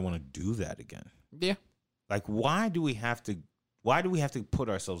don't think I want to do that again. Yeah. Why do we have to put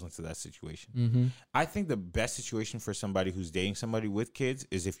ourselves into that situation? Mm-hmm. I think the best situation for somebody who's dating somebody with kids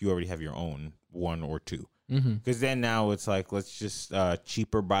is if you already have your own 1 or 2. Because then now it's let's just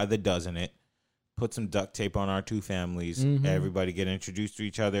cheaper by the dozen it. Put some duct tape on our 2 families. Everybody get introduced to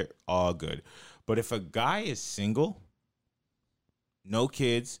each other. All good. But if a guy is single, no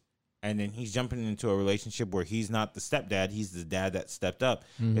kids, and then he's jumping into a relationship where he's not the stepdad, he's the dad that stepped up.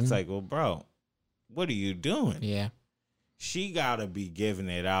 It's well, bro, what are you doing? Yeah. She got to be giving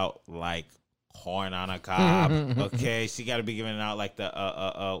it out like corn on a cob. Okay. She got to be giving it out like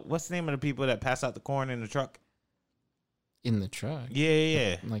the, what's the name of the people that pass out the corn in the truck? In the truck.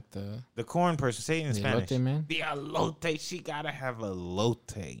 Yeah. Like the corn person. Say it in Spanish. Elote man? The elote. She gotta have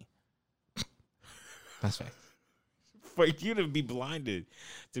elote. That's right. For you to be blinded,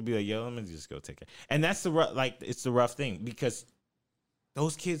 to be yo, let me just go take it. And that's the it's the rough thing, because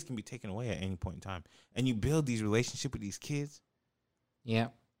those kids can be taken away at any point in time, and you build these relationships with these kids. Yeah.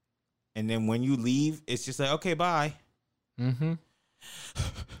 And then when you leave, it's just okay, bye.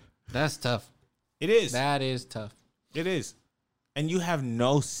 That's tough. It is. That is tough. It is. And you have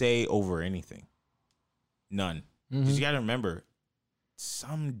no say over anything. None. Because you got to remember,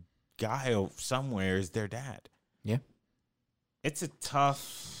 some guy somewhere is their dad. Yeah. It's a tough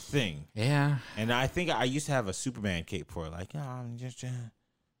thing. Yeah. And I think I used to have a Superman cape for it. I'm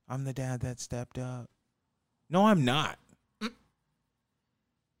the dad that stepped up. No, I'm not.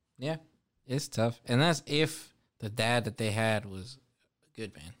 Yeah. It's tough. And that's if the dad that they had was a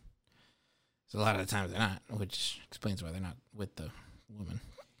good man. So a lot of the times they're not, which explains why they're not with the woman.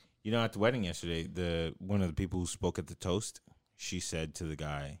 At the wedding yesterday, one of the people who spoke at the toast, she said to the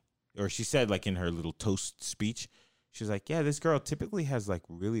guy, or she said in her little toast speech, she was yeah, this girl typically has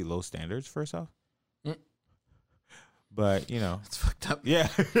really low standards for herself. But you know, It's fucked up. yeah,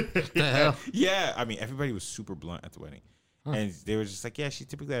 The hell? yeah. I mean, everybody was super blunt at the wedding, Huh. and they were just like, "Yeah, she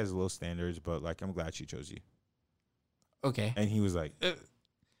typically has low standards, but like, I'm glad she chose you." Okay. And he was like,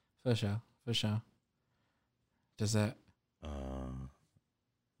 For sure. For sure. Does that?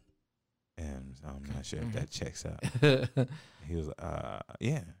 and I'm not sure if Mhm. that checks out. He was like,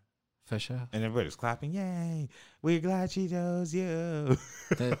 yeah. For sure. And everybody was clapping. Yay. We're glad she chose you.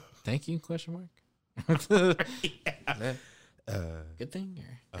 Thank you? Question mark. Yeah. That Uh, good thing?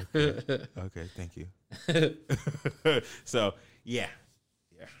 Or? okay. Okay. Thank you. So, yeah.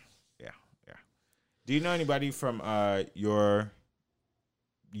 Do you know anybody from your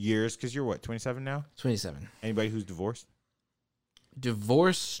years? Because you're what, 27 now? 27. Anybody who's divorced?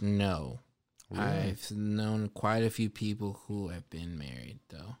 Divorce? No. Really? I've known quite a few people who have been married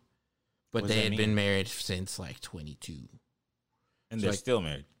though, but What does they that had mean? been married since like 22, And So, they're like- still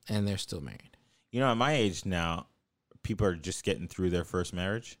married. and they're still married. You know, at my age now, people are just getting through their first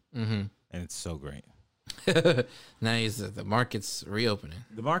marriage, Mm-hmm. and it's so great. Now the market's reopening.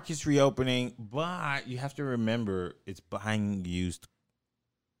 The market's reopening, but you have to remember it's buying used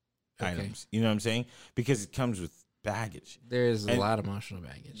Okay. items. You know what I'm saying? Because it comes with baggage. There's a And- lot of emotional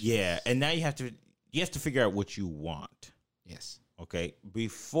baggage. Yeah, and now you have to figure out what you want. Yes. Okay,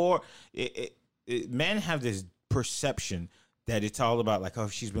 before men have this perception that it's all about like, oh,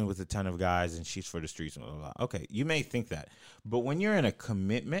 she's been with a ton of guys and she's for the streets and blah, blah, blah. Okay, you may think that, but when you're in a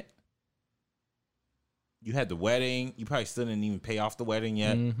commitment, you had the wedding, you probably still didn't even pay off the wedding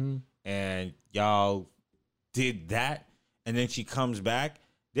yet, Mm-hmm. and y'all did that, and then she comes back.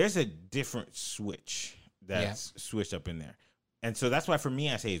 There's a different switch that's switched up in there, and so that's why for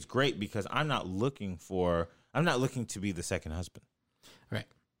me I say it's great because I'm not looking to be the second husband. Right.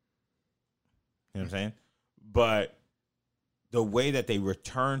 You know what I'm saying? But the way that they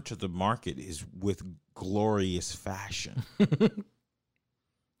return to the market is with glorious fashion.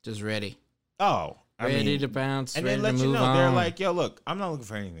 Just ready. Oh, I Ready mean, to bounce. and Ready they let to you move know on. they're like, yo, look, I'm not looking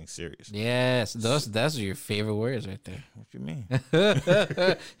for anything serious. Yes, that's your favorite words right there. What you mean?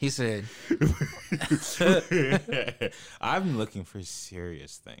 He said, I'm looking for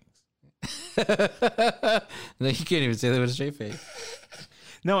serious things. "No, you can't even say that with a straight face."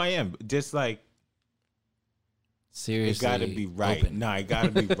 No, I am. Just like it Seriously, gotta be right. open. No, it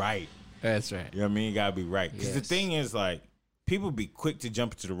gotta be right. That's right. You know what I mean? It gotta be right. Because the Yes. thing is, like, people be quick to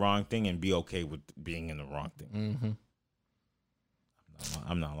jump into the wrong thing and be okay with being in the wrong thing. Mm-hmm.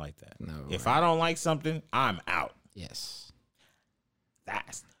 I'm not like that. No. If right. I don't like something, I'm out yes,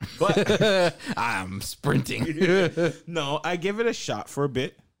 fast. But I'm sprinting. no, I give it a shot for a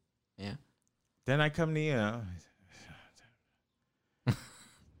bit. Yeah. Then I come to you.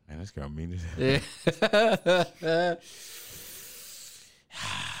 Man, this girl mean it. Yeah.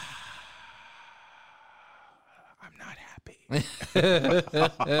 I'm not happy.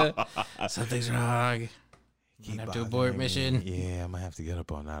 Something's wrong. Keep have to abort bothering me. mission. Yeah, I'm gonna have to get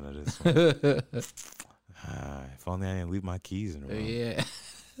up on out of this one. If only I didn't leave my keys in the room. Yeah.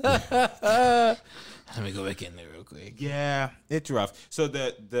 Let me go back in there real quick. Yeah, it's rough. So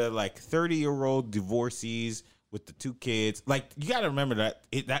the like 30-year-old divorcees with the 2 kids, like you got to remember that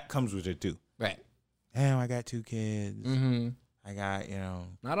that comes with it too. Right. Damn, I got 2 kids. Mm-hmm. I got,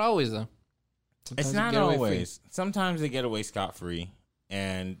 Not always though. Sometimes it's you not get away free. always. Sometimes they get away scot free,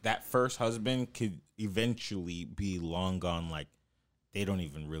 and that first husband could eventually be long gone. Like they don't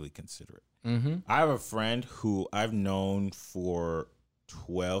even really consider it. Mm-hmm. I have a friend who I've known for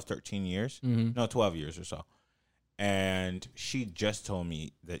 12, 13 years. Mm-hmm. No, 12 years or so. And she just told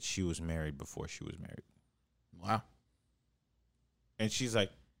me that she was married before she was married. Wow. And she's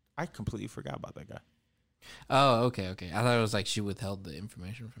like, I completely forgot about that guy. Oh, okay. I thought it was like she withheld the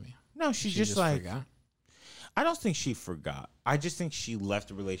information from you. No, she just like, forgot. I don't think she forgot. I just think she left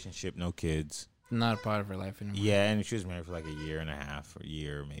the relationship, no kids. Not a part of her life anymore. Yeah, and she was married for like a year and a half, or a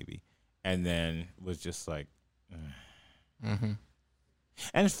year maybe. And then was just like, Mm-hmm.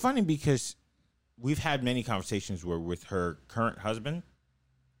 and it's funny because we've had many conversations where with her current husband,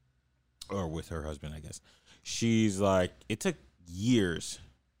 or with her husband, I guess, she's like, it took years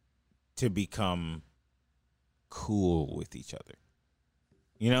to become cool with each other.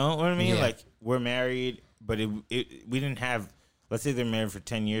 You know what I mean? Yeah. Like, we're married, but we didn't have, let's say they're married for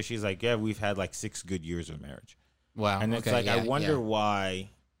 10 years. She's like, yeah, we've had like 6 good years of marriage. Wow. And it's okay, like, I yeah, wonder yeah. why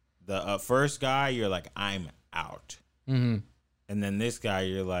the first guy, you're like, I'm out. Mm-hmm. And then this guy,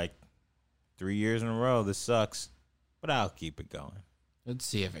 you're like, 3 years in a row, this sucks, but I'll keep it going. Let's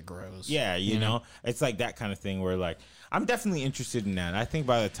see if it grows. Yeah, you know, it's like that kind of thing where like, I'm definitely interested in that. I think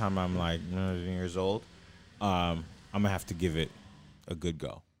by the time I'm like 9 years old, I'm going to have to give it a good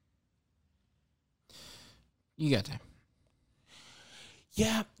go. You got time.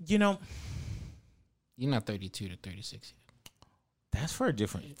 Yeah, You're not 32 to 36 yet. that's for a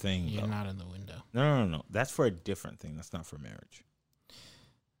different thing. You're though. not in the window. No. That's for a different thing. That's not for marriage.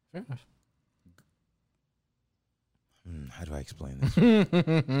 Fair enough. How do I explain this?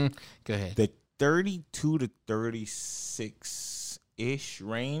 Go ahead. The 32 to 36-ish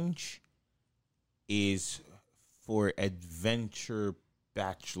range is for adventure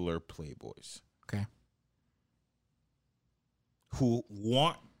bachelor playboys. Okay. Who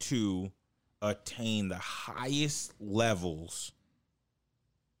want to attain the highest levels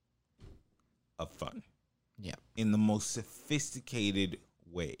of fun. Yeah. In the most sophisticated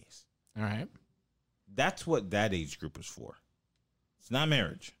ways. All right. That's what that age group is for. It's not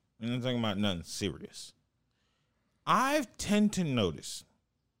marriage. I'm not talking about nothing serious. I tend to notice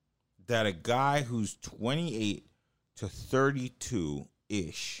that a guy who's 28 to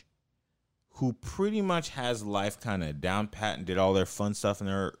 32-ish, who pretty much has life kind of down pat and did all their fun stuff in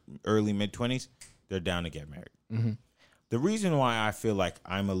their early mid-20s, they're down to get married. Mm-hmm. The reason why I feel like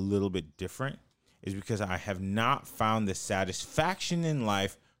I'm a little bit different is because I have not found the satisfaction in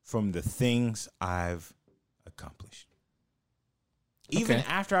life from the things I've accomplished. Even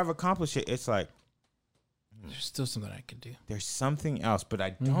after I've accomplished it, it's like, there's still something I could do. there's something else, but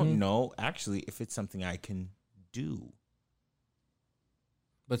I don't know actually if it's something I can do.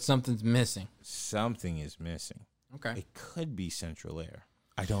 But something's missing. Something is missing. Okay. It could be central air.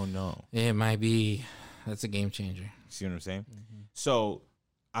 I don't know. It might be. That's a game changer. See what I'm saying? So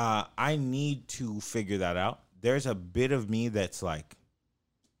I need to figure that out. There's a bit of me that's like,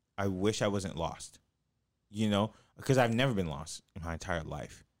 I wish I wasn't lost, because I've never been lost in my entire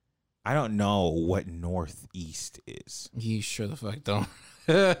life. I don't know what northeast is. You sure the fuck don't.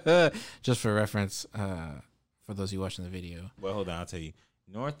 Just for reference, for those of you watching the video. Well, hold on. I'll tell you.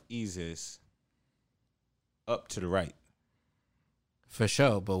 Northeast is up to the right. For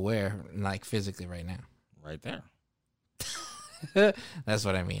sure, but where? Like physically right now. Right there. That's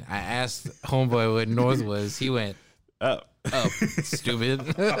what I mean. I asked homeboy what north was. He went Up. Stupid.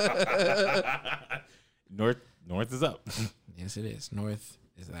 North is up. Yes, it is. North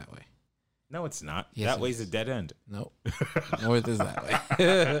is that way. No, it's not. Yes, that it way's is. a dead end. Nope. North is that way.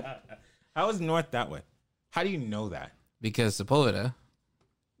 How is north that way? How do you know that? Because Sepulveda,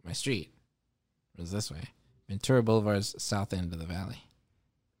 my street, was this way. Ventura Boulevard's south end of the valley.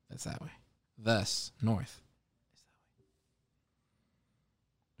 That's that way. Thus, north.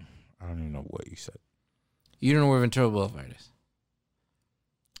 I don't even know what you said. You don't know where Ventura Boulevard is?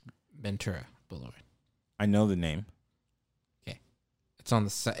 Ventura Boulevard. I know the name. It's on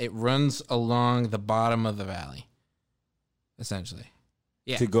the it runs along the bottom of the valley, essentially.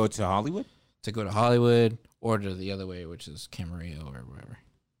 Yeah. To go to Hollywood? To go to Hollywood or to the other way, which is Camarillo or wherever.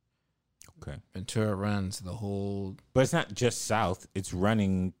 Okay. Ventura runs the whole. But it's not just south. It's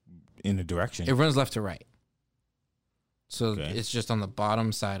running in a direction. It runs left to right. So Okay. it's just on the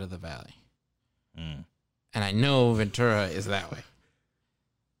bottom side of the valley. Mm. And I know Ventura is that way.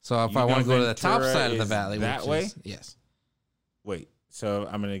 So if You I want know to go to the top Ventura side of the is valley, that which way? is, yes. Wait. So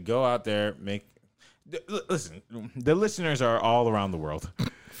I'm going to go out there, listen, the listeners are all around the world.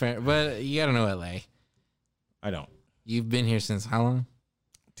 Fair, but you got to know LA. I don't. You've been here since how long?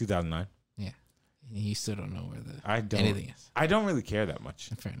 2009. Yeah. You still don't know where anything is. I don't really care that much.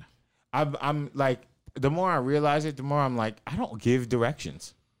 Fair enough. I'm like, the more I realize it, the more I'm like, I don't give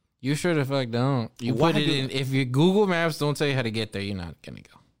directions. You sure the fuck don't. You Why put it in. If your Google Maps don't tell you how to get there, you're not going to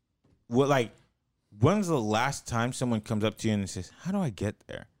go. Well, like, when's the last time someone comes up to you and says, how do I get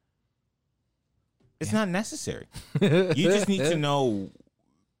there? It's not necessary. You just need to know.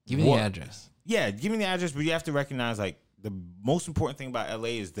 Give me the address. Yeah, give me the address, but you have to recognize, like, the most important thing about LA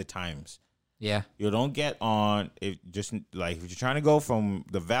is the times. Yeah. You don't get on, if you're trying to go from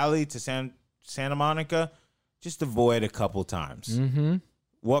the valley to Santa Monica, just avoid a couple times. Mm-hmm.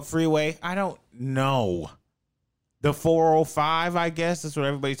 What freeway? I don't know. The 405, I guess. That's what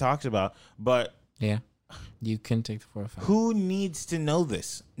everybody talks about. But yeah, you can take the 405. who needs to know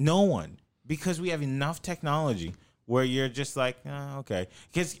this? No one. Because we have enough technology where you're just like, oh, okay.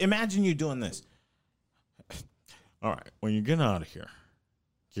 Because imagine you doing this. All right, when you get out of here,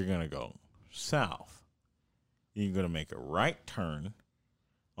 you're going to go south. You're going to make a right turn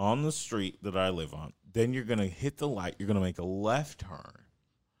on the street that I live on. Then you're going to hit the light. You're going to make a left turn.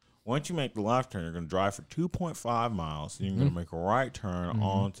 Once you make the left turn, you're going to drive for 2.5 miles. And you're going to make a right turn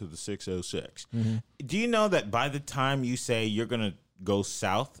onto the 606. Do you know that by the time you say you're going to go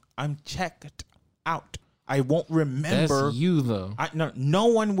south, I'm checked out. I won't remember. That's you, though. No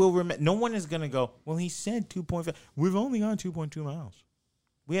one will remember. No one is going to go, well, he said 2.5. We've only gone 2.2 miles.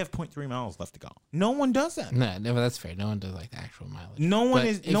 We have 0.3 miles left to go. No one does that. No, that's fair. No one does like the actual mileage. No one But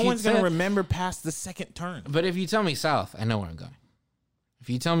is. if No you one's gonna tell- remember past the second turn. But if you tell me south, I know where I'm going. If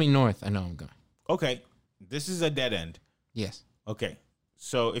you tell me north, I know I'm going. Okay, this is a dead end. Yes. Okay,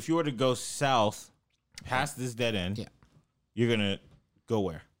 so if you were to go south past this dead end, Yeah. you're gonna go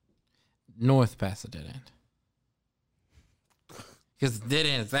where? North past the dead end. Because the dead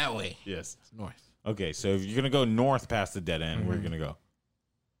end is that way. Yes. It's north. Okay, so if you're gonna go north past the dead end, where are you gonna go?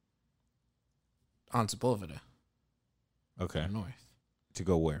 On Sepulveda. Okay, North. to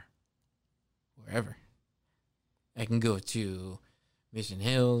go where? Wherever. I can go to Mission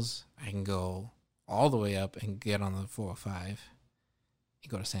Hills. I can go all the way up and get on the 405.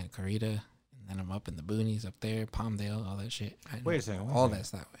 And go to Santa Clarita. And then I'm up in the boonies up there, Palmdale, all that shit. Wait a second. All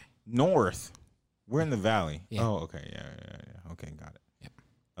that's that way. North. We're in the valley. Yeah. Oh, okay. Yeah. Okay, got it. Yep.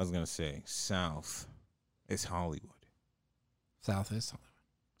 I was gonna say south is Hollywood. South is Hollywood.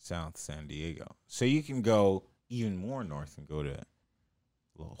 South San Diego. So you can go even more north and go to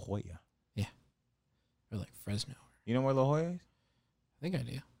La Jolla. Or like Fresno. You know where La Jolla is? I think I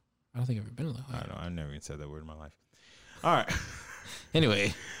do. I don't think I've ever been to La I Jolla. don't know. I've never even said that word in my life. All right.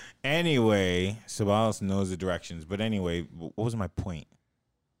 Anyway, Sabalos knows the directions. But anyway, what was my point?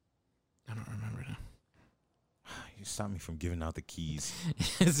 I don't remember now. You stopped me from giving out the keys.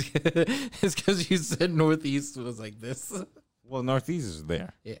 It's because you said northeast was like this. Well, northeast is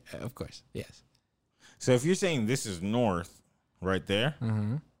there. Yeah, of course. Yes. So if you're saying this is north right there,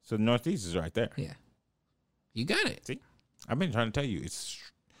 Mm-hmm. so northeast is right there. Yeah. You got it. See? I've been trying to tell you. It's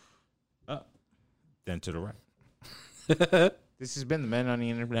up, then to the right. This has been the Men on the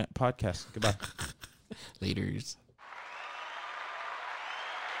Internet podcast. Goodbye. Laters.